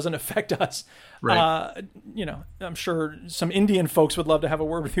 so it doesn't affect us. Right. I'm sure some Indian folks would love to have a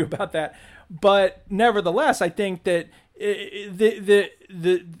word with you about that. But nevertheless, I think that the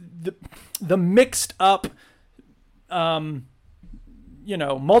mixed up,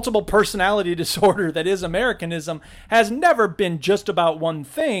 multiple personality disorder that is Americanism has never been just about one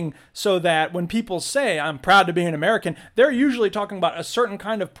thing, so that when people say, I'm proud to be an American, they're usually talking about a certain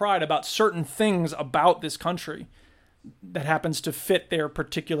kind of pride about certain things about this country that happens to fit their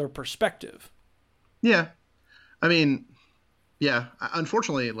particular perspective. Yeah.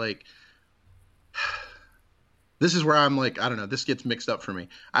 Unfortunately, like, this is where I'm like, I don't know, this gets mixed up for me.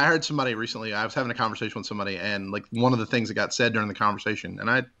 I heard somebody recently, I was having a conversation with somebody, and like one of the things that got said during the conversation,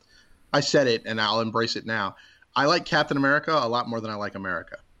 and I said it and I'll embrace it now. I like Captain America a lot more than I like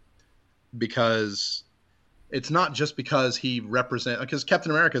America, because it's not just because because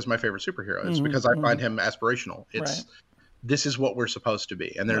Captain America is my favorite superhero. It's because I find him aspirational. This is what we're supposed to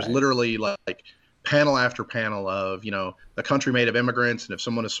be. And there's literally like panel after panel of, you know, the country made of immigrants, and if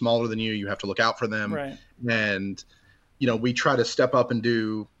someone is smaller than you, you have to look out for them. Right. And, you know, we try to step up and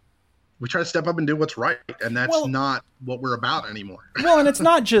do what's right, and that's not what we're about anymore. Well, and it's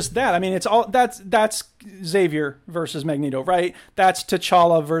not just that. I mean, it's all that's Xavier versus Magneto, right? That's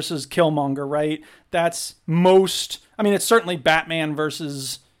T'Challa versus Killmonger, right? That's it's certainly Batman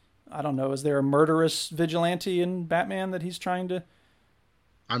versus, I don't know, is there a murderous vigilante in Batman that he's trying to?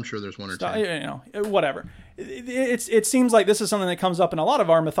 I'm sure there's one or two. You know, whatever. It seems like this is something that comes up in a lot of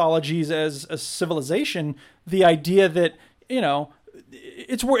our mythologies as a civilization. The idea that, you know,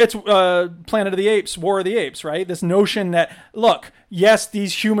 it's Planet of the Apes, War of the Apes, right? This notion that, look, yes,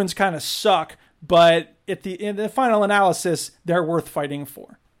 these humans kind of suck, but in the final analysis, they're worth fighting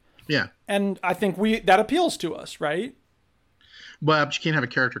for. Yeah. And I think that appeals to us, right? But you can't have a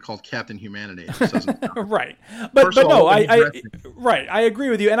character called Captain Humanity. Right. But no, I agree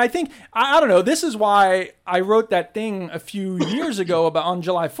with you. And I think, I don't know, this is why I wrote that thing a few years ago on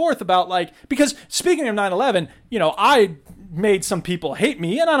July 4th about, like, because speaking of 9/11, you know, I made some people hate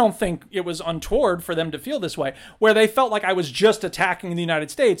me, and I don't think it was untoward for them to feel this way, where they felt like I was just attacking the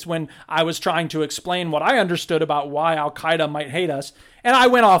United States when I was trying to explain what I understood about why Al-Qaeda might hate us. And I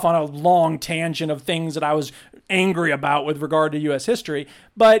went off on a long tangent of things that I was angry about with regard to U.S. history.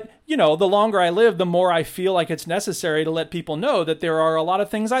 But, you know, the longer I live, the more I feel like it's necessary to let people know that there are a lot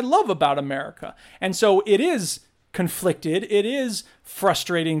of things I love about America. And so it is conflicted. It is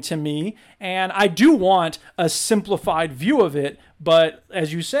frustrating to me. And I do want a simplified view of it. But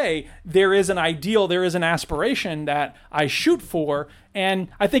as you say, there is an ideal, there is an aspiration that I shoot for. And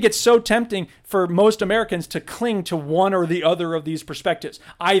I think it's so tempting for most Americans to cling to one or the other of these perspectives.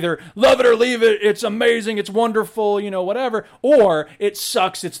 Either love it or leave it, it's amazing, it's wonderful, you know, whatever. Or it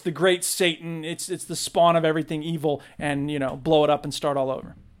sucks, it's the great Satan, it's the spawn of everything evil, and, you know, blow it up and start all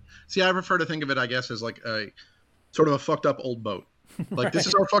over. See, I prefer to think of it, I guess, as like a sort of a fucked up old boat. Like, right. This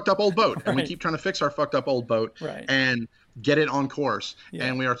is our fucked up old boat, and we keep trying to fix our fucked up old boat and get it on course. Yeah.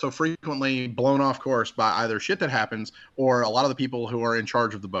 And we are so frequently blown off course by either shit that happens or a lot of the people who are in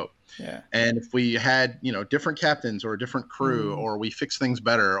charge of the boat. Yeah. And if we had, you know, different captains or a different crew, or we fix things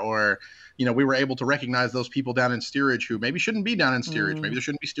better, or, you know, we were able to recognize those people down in steerage who maybe shouldn't be down in steerage, maybe there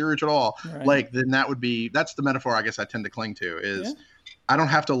shouldn't be steerage at all. Right. Like, then that's the metaphor I guess I tend to cling to is I don't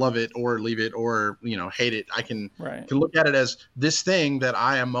have to love it or leave it or, you know, hate it. I can look at it as this thing that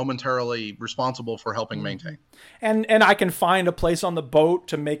I am momentarily responsible for helping maintain. And I can find a place on the boat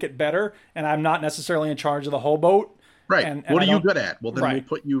to make it better, and I'm not necessarily in charge of the whole boat. Right. And what are you good at? Well, then we'll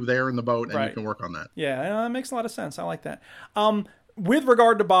put you there in the boat, and you can work on that. Yeah, that makes a lot of sense. I like that. With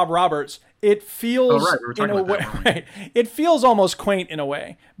regard to Bob Roberts, it feels it feels almost quaint in a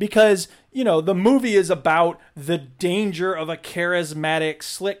way, because, you know, the movie is about the danger of a charismatic,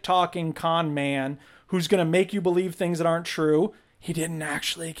 slick-talking con man who's going to make you believe things that aren't true. He didn't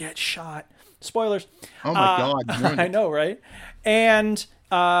actually get shot. Spoilers. Oh my God! I know, right? And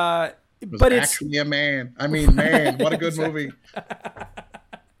but it's actually a man. I mean, man, what a good movie.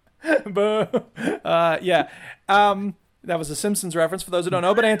 Yeah. That was a Simpsons reference for those who don't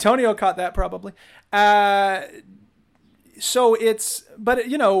know, but Antonio caught that probably. So but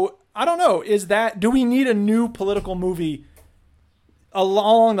you know, I don't know. Do we need a new political movie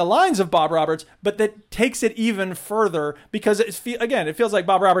along the lines of Bob Roberts, but that takes it even further? Because it feels like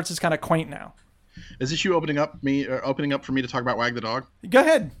Bob Roberts is kind of quaint now. Is this you opening up for me to talk about Wag the Dog? Go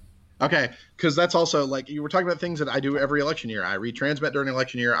ahead. Okay, because that's also, like, you were talking about things that I do every election year. I read Transmet during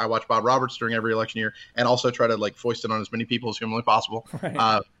election year. I watch Bob Roberts during every election year, and also try to, like, foist it on as many people as humanly possible.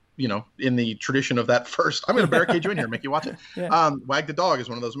 Right. You know, in the tradition of that first. I'm going to barricade you in here and make you watch it. Yeah. Wag the Dog is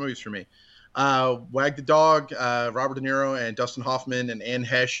one of those movies for me. Wag the Dog, Robert De Niro and Dustin Hoffman and Anne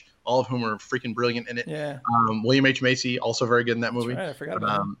Hesh, all of whom are freaking brilliant in it. Yeah. William H. Macy, also very good in that movie. That's right, I forgot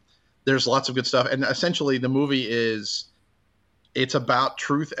about him. There's lots of good stuff, and essentially the movie it's about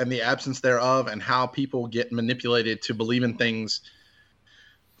truth and the absence thereof, and how people get manipulated to believe in things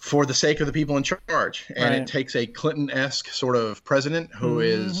for the sake of the people in charge. And it takes a Clinton-esque sort of president who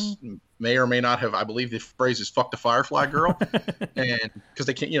may or may not have, I believe the phrase is "fuck the Firefly girl," and because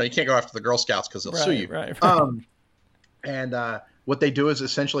they can't, you can't go after the Girl Scouts because they'll sue you. Right. And what they do is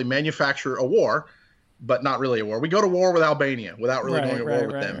essentially manufacture a war, but not really a war. We go to war with Albania without really going to war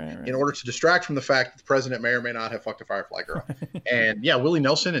with them in order to distract from the fact that the president may or may not have fucked a Firefly girl. And Willie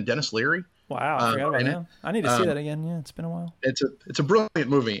Nelson and Dennis Leary. Wow, I forgot about him. I need to see that again. Yeah, it's been a while. It's a brilliant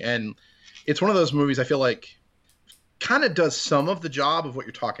movie, and it's one of those movies I feel like kind of does some of the job of what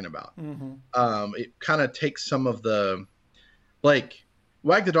you're talking about. Mm-hmm. It kind of takes some of the, like,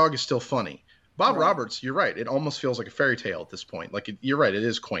 Wag the Dog is still funny. Bob Roberts, you're right. It almost feels like a fairy tale at this point. Like, you're right. It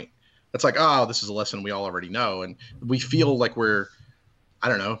is quaint. It's like, oh, this is a lesson we all already know, and we feel like we're, I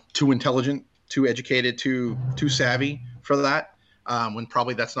don't know, too intelligent, too educated, too savvy for that, when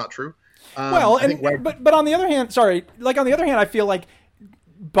probably that's not true. Well, but on the other hand, I feel like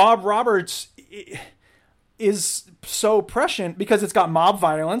Bob Roberts is so prescient because it's got mob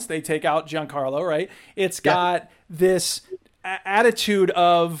violence. They take out Giancarlo, right? It's got this attitude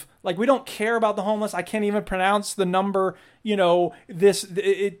of like, we don't care about the homeless. I can't even pronounce the number, and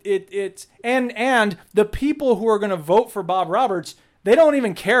the people who are going to vote for Bob Roberts, they don't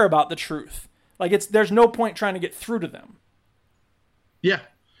even care about the truth. Like, there's no point trying to get through to them. Yeah.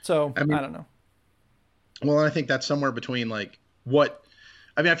 So I don't know. Well, I think that's somewhere between like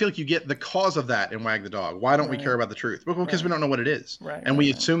I feel like you get the cause of that in Wag the Dog. Why don't we care about the truth? Well, because we don't know what it is. Right. And we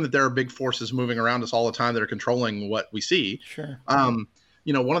assume that there are big forces moving around us all the time that are controlling what we see. Sure. One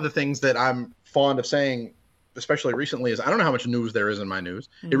of the things that I'm fond of saying, especially recently, is I don't know how much news there is in my news.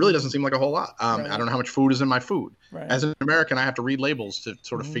 It really doesn't seem like a whole lot. I don't know how much food is in my food. Right. As an American, I have to read labels to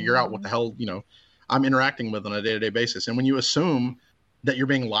sort of figure out what the hell, I'm interacting with on a day-to-day basis. And when you assume that you're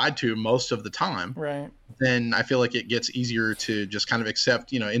being lied to most of the time, right, then I feel like it gets easier to just kind of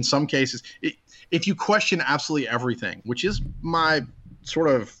accept, in some cases, if you question absolutely everything, which is my sort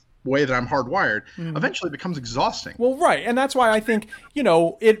of way that I'm hardwired, eventually it becomes exhausting. Well, right. And that's why I think,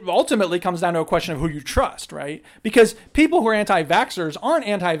 it ultimately comes down to a question of who you trust, right? Because people who are anti-vaxxers aren't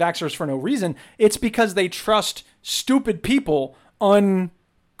anti-vaxxers for no reason. It's because they trust stupid people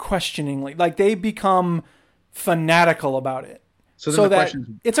unquestioningly. Like, they become fanatical about it. So then the question is,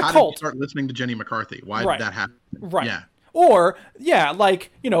 it's a how cult. Did you start listening to Jenny McCarthy? Why did that happen? Right. Yeah. Or,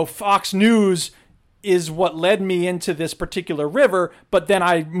 Fox News is what led me into this particular river, but then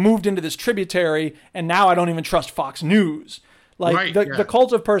I moved into this tributary, and now I don't even trust Fox News. Like, the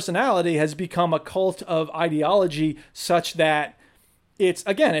cult of personality has become a cult of ideology such that it's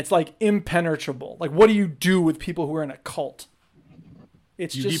like impenetrable. Like, what do you do with people who are in a cult? You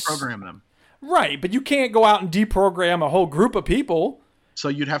deprogram them. Right, but you can't go out and deprogram a whole group of people. So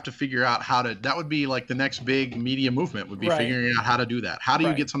you'd have to figure out that would be like the next big media movement would be figuring out how to do that. How do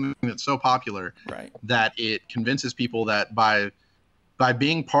you get something that's so popular that it convinces people that by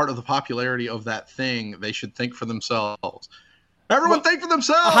being part of the popularity of that thing, they should think for themselves. Everyone think for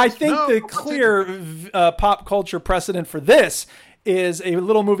themselves. I think the clear pop culture precedent for this is a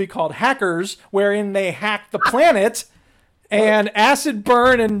little movie called Hackers, wherein they hack the planet and Acid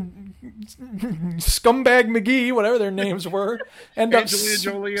Burn and Scumbag McGee, whatever their names were, end up Angelina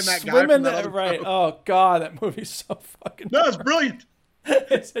Jolie and that guy swimming from that right. Oh God, that movie's so fucking. No, it's brilliant.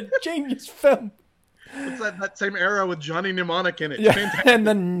 It's a genius film. It's that same era with Johnny Mnemonic in it. Yeah, fantastic. and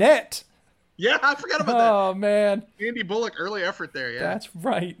The Net. Yeah, I forgot about that. Oh man, Andy Bullock, early effort there. Yeah, that's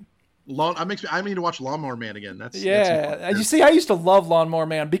right. I need to watch Lawnmower Man again. That's you see, I used to love Lawnmower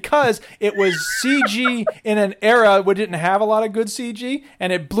Man because it was CG in an era where it didn't have a lot of good CG,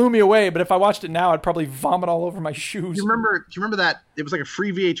 and it blew me away. But if I watched it now, I'd probably vomit all over my shoes. Do you remember that? It was like a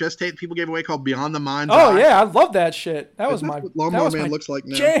free VHS tape people gave away called Beyond the Mind's Eye. Eye. Yeah, I love that shit. That's what Lawnmower Man looks like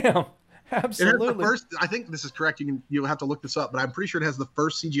now. Jam. Absolutely. It has the first. I think this is correct. You'll have to look this up, but I'm pretty sure it has the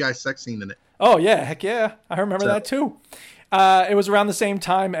first CGI sex scene in it. Oh yeah, heck yeah, I remember that too. It was around the same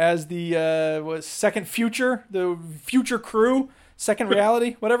time as the Second Future, the Future Crew, Second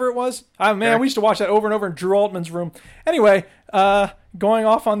Reality, whatever it was. Oh man, we used to watch that over and over in Drew Altman's room. Anyway, going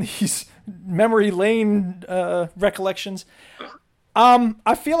off on these memory lane recollections.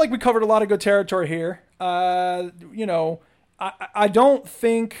 I feel like we covered a lot of good territory here. I don't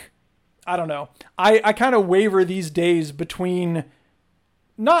think. I don't know. I kind of waver these days between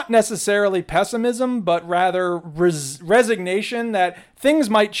not necessarily pessimism, but rather resignation that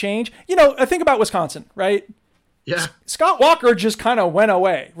things might change. I think about Wisconsin, right? Yeah. Scott Walker just kind of went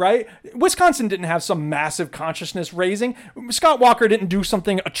away, right? Wisconsin didn't have some massive consciousness raising. Scott Walker didn't do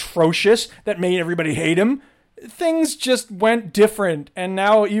something atrocious that made everybody hate him. Things just went different, and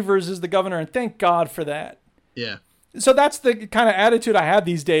now Evers is the governor, and thank God for that. Yeah. So that's the kind of attitude I have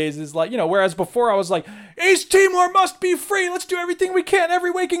these days is like, whereas before I was like, East Timor must be free. Let's do everything we can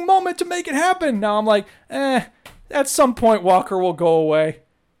every waking moment to make it happen. Now I'm like, at some point Walker will go away.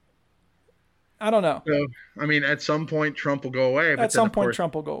 I don't know. So, at some point Trump will go away. At some point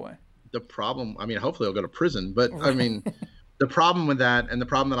Trump will go away. The problem, hopefully he'll go to prison. But, the problem with that, and the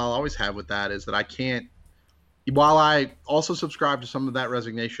problem that I'll always have with that is that I can't, while I also subscribe to some of that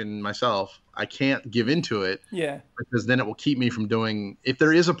resignation myself, I can't give into it. Yeah. Because then it will keep me from doing, if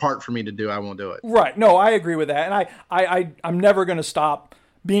there is a part for me to do, I won't do it. Right. No, I agree with that. And I'm never going to stop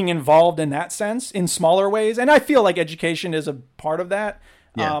being involved in that sense in smaller ways. And I feel like education is a part of that.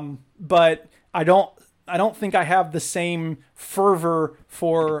 Yeah. But I don't think I have the same fervor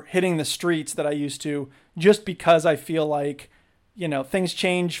for hitting the streets that I used to, just because I feel like, you know, things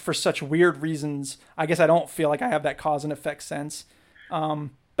change for such weird reasons. I guess I don't feel like I have that cause and effect sense.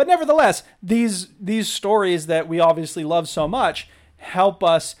 But nevertheless, these stories that we obviously love so much help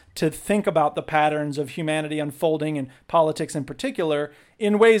us to think about the patterns of humanity unfolding and politics in particular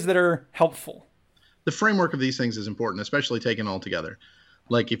in ways that are helpful. The framework of these things is important, especially taken all together.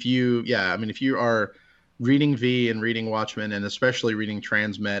 Like if you are reading V and reading Watchmen and especially reading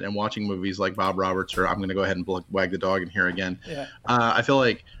Transmet and watching movies like Bob Roberts, or I'm going to go ahead and wag the dog in here again. Yeah. I feel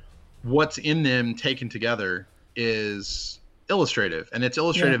like what's in them taken together is illustrative, and it's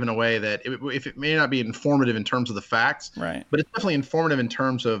illustrative in a way that if it may not be informative in terms of the facts, right, but it's definitely informative in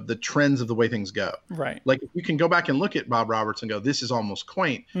terms of the trends of the way things go. Right. Like if you can go back and look at Bob Roberts and go, this is almost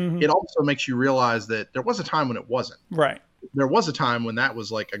quaint. It also makes you realize that there was a time when it wasn't. Right. There was a time when that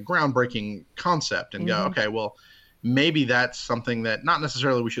was like a groundbreaking concept, and go, okay, well, maybe that's something that not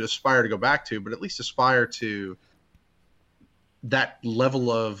necessarily we should aspire to go back to, but at least aspire to that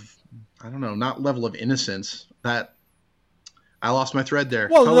level of, I don't know, not level of innocence, that I lost my thread there.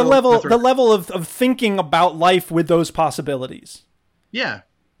 Well, the level of thinking about life with those possibilities. Yeah,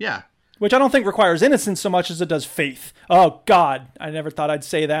 yeah. Which I don't think requires innocence so much as it does faith. Oh, God. I never thought I'd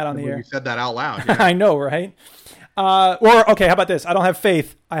say that on the air. You said that out loud. Yeah. I know, right? Okay, how about this? I don't have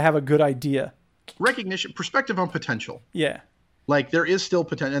faith. I have a good idea. Recognition, perspective on potential. Yeah. Like there is still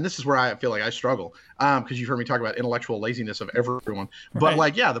potential, and this is where I feel like I struggle, because you've heard me talk about intellectual laziness of everyone. But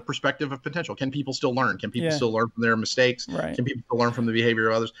the perspective of potential. Can people still learn? Can people still learn from their mistakes? Right. Can people still learn from the behavior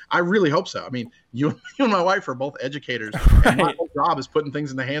of others? I really hope so. I mean, you and my wife are both educators. And my whole job is putting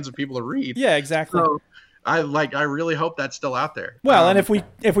things in the hands of people to read. Yeah, exactly. So I really hope that's still out there. Well, and if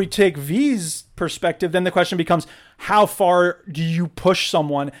we take V's perspective, then the question becomes, how far do you push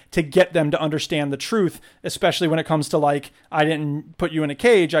someone to get them to understand the truth, especially when it comes to like, I didn't put you in a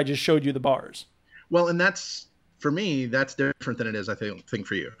cage, I just showed you the bars. Well, and that's, for me, that's different than it is, I think,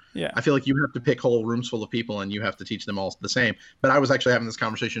 for you. Yeah. I feel like you have to pick whole rooms full of people and you have to teach them all the same. But I was actually having this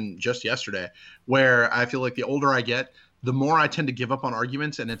conversation just yesterday where I feel like the older I get, the more I tend to give up on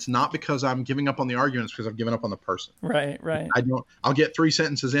arguments, and it's not because I'm giving up on the arguments, because I've given up on the person. Right. I'll get 3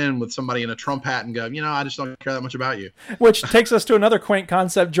 sentences in with somebody in a Trump hat and go, I just don't care that much about you. Which takes us to another quaint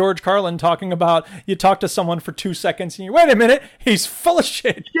concept, George Carlin talking about, you talk to someone for 2 seconds and you, wait a minute, he's full of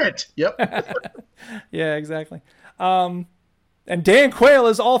shit. Yep. Yeah, exactly. And Dan Quayle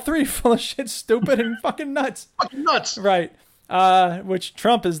is all three, full of shit, stupid, and fucking nuts. Fucking nuts. Right. Which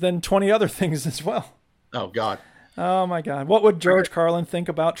Trump is then 20 other things as well. Oh, God. Oh, my God. What would George Carlin think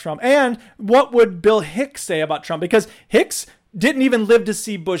about Trump? And what would Bill Hicks say about Trump? Because Hicks didn't even live to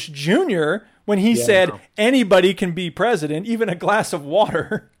see Bush Jr. when he said anybody can be president, even a glass of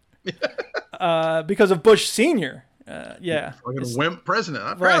water, because of Bush Sr. Yeah. Fucking wimp president.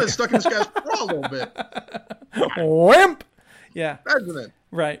 I'm probably stuck in this guy's craw a little bit. Wimp. Yeah. President.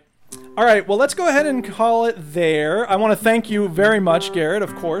 Right. All right, well, let's go ahead and call it there. I want to thank you very much, Garrett,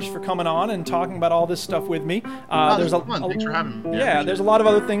 of course, for coming on and talking about all this stuff with me. Thanks for having me. Yeah, there's a lot of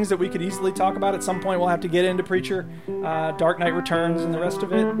other things that we could easily talk about. At some point, we'll have to get into Preacher, Dark Knight Returns, and the rest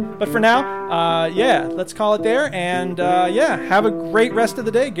of it. But for now, let's call it there. And, have a great rest of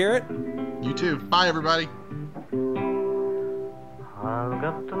the day, Garrett. You too. Bye, everybody. I've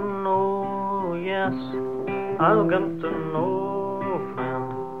got to know, yes, I've got to know, friend.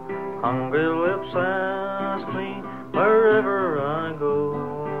 Hungry lips ask me wherever I go.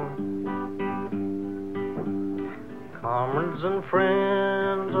 Comrades and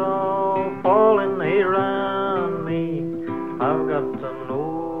friends all falling around me. I've got to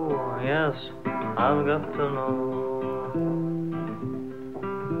know, yes, I've got to know.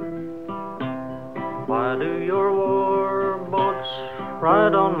 Why do your war boats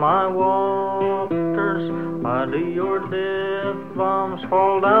ride on my waters? Why do your death bombs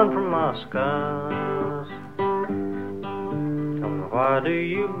fall down from my skies? Tell me, why do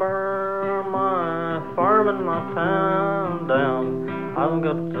you burn my farm and my town down? I've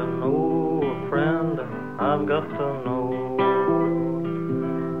got to know, friend, I've got to know.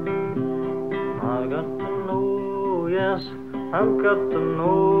 I've got to know, yes, I've got to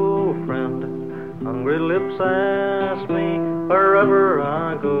know, friend. Hungry lips ask me wherever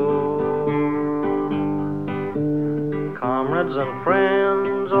I go. Comrades and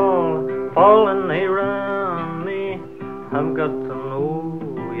friends all falling around me. I've got to know,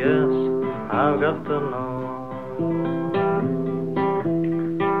 yes, I've got to know.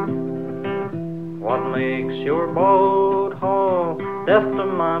 What makes your boat haul death to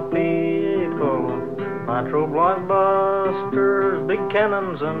my people? Nitro blockbusters, big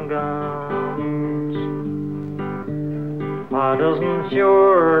cannons and guns. Why doesn't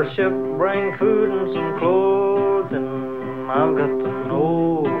your ship bring food and some clothing? I've got to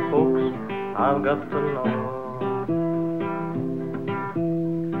know, folks, I've got to know.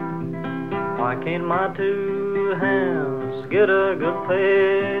 Why can't my two hands get a good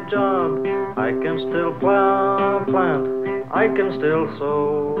paid job? I can still plow, plant, I can still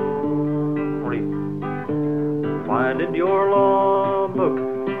sow, reap. Why did your law book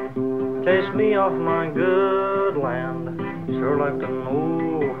chase me off my good land? Sure like to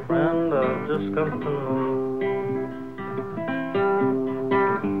know, friend, I've just got to know.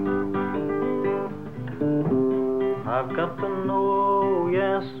 I've got to know,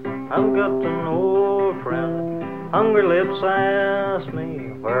 yes, I've got to know, friend. Hungry lips ask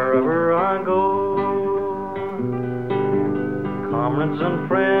me wherever I go. Comrades and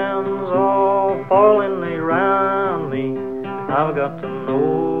friends all falling around me. I've got to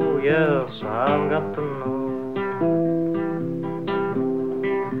know, yes, I've got to know.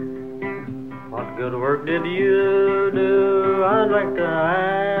 What good work did you do? I'd like to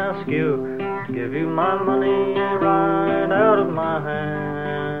ask you. Give you my money right out of my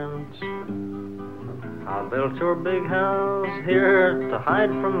hands. I built your big house here to hide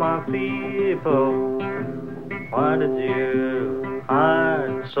from my people. Why did you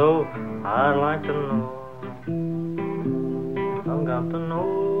hide so? I'd like to know. I've got to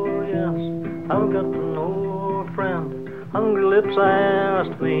know, yes, I've got to know, friend. Hungry lips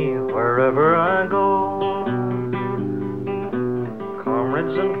asked me wherever I go.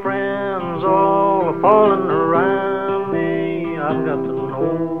 Comrades and friends all falling around me. I've got to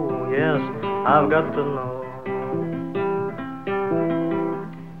know, yes, I've got to know.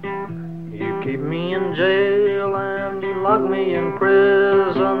 You keep me in jail and you lock me in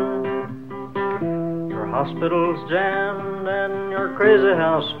prison. Your hospital's jammed and your crazy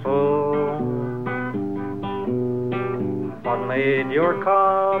house full. What made your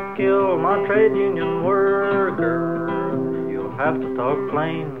cop kill my trade union worker? Have to talk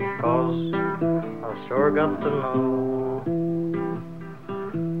plain, cause I've sure got to know.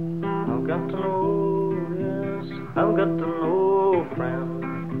 I've got to know, yes, I've got to know, friend.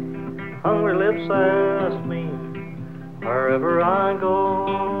 Hungry lips ask me wherever I go.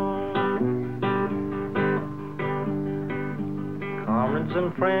 Comrades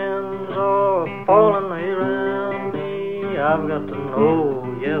and friends all falling around me. I've got to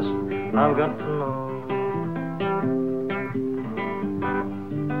know, yes, I've got to know.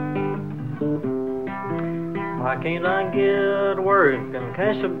 Why can't I get work and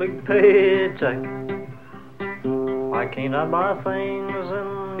cash a big paycheck? Why can't I buy things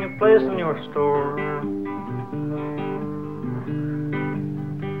in your place in your store?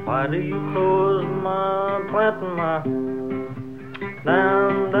 Why do you close my plant and my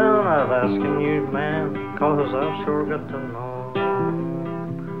down? I've asking you, man, cause I've sure got to know.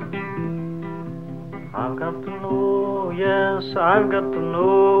 I've got to know, yes, I've got to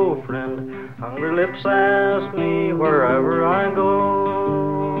know, friend. Hungry lips ask me wherever I go.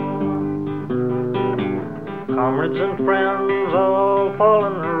 Comrades and friends all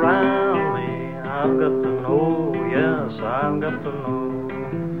falling around me. I've got to know, yes, I've got to know.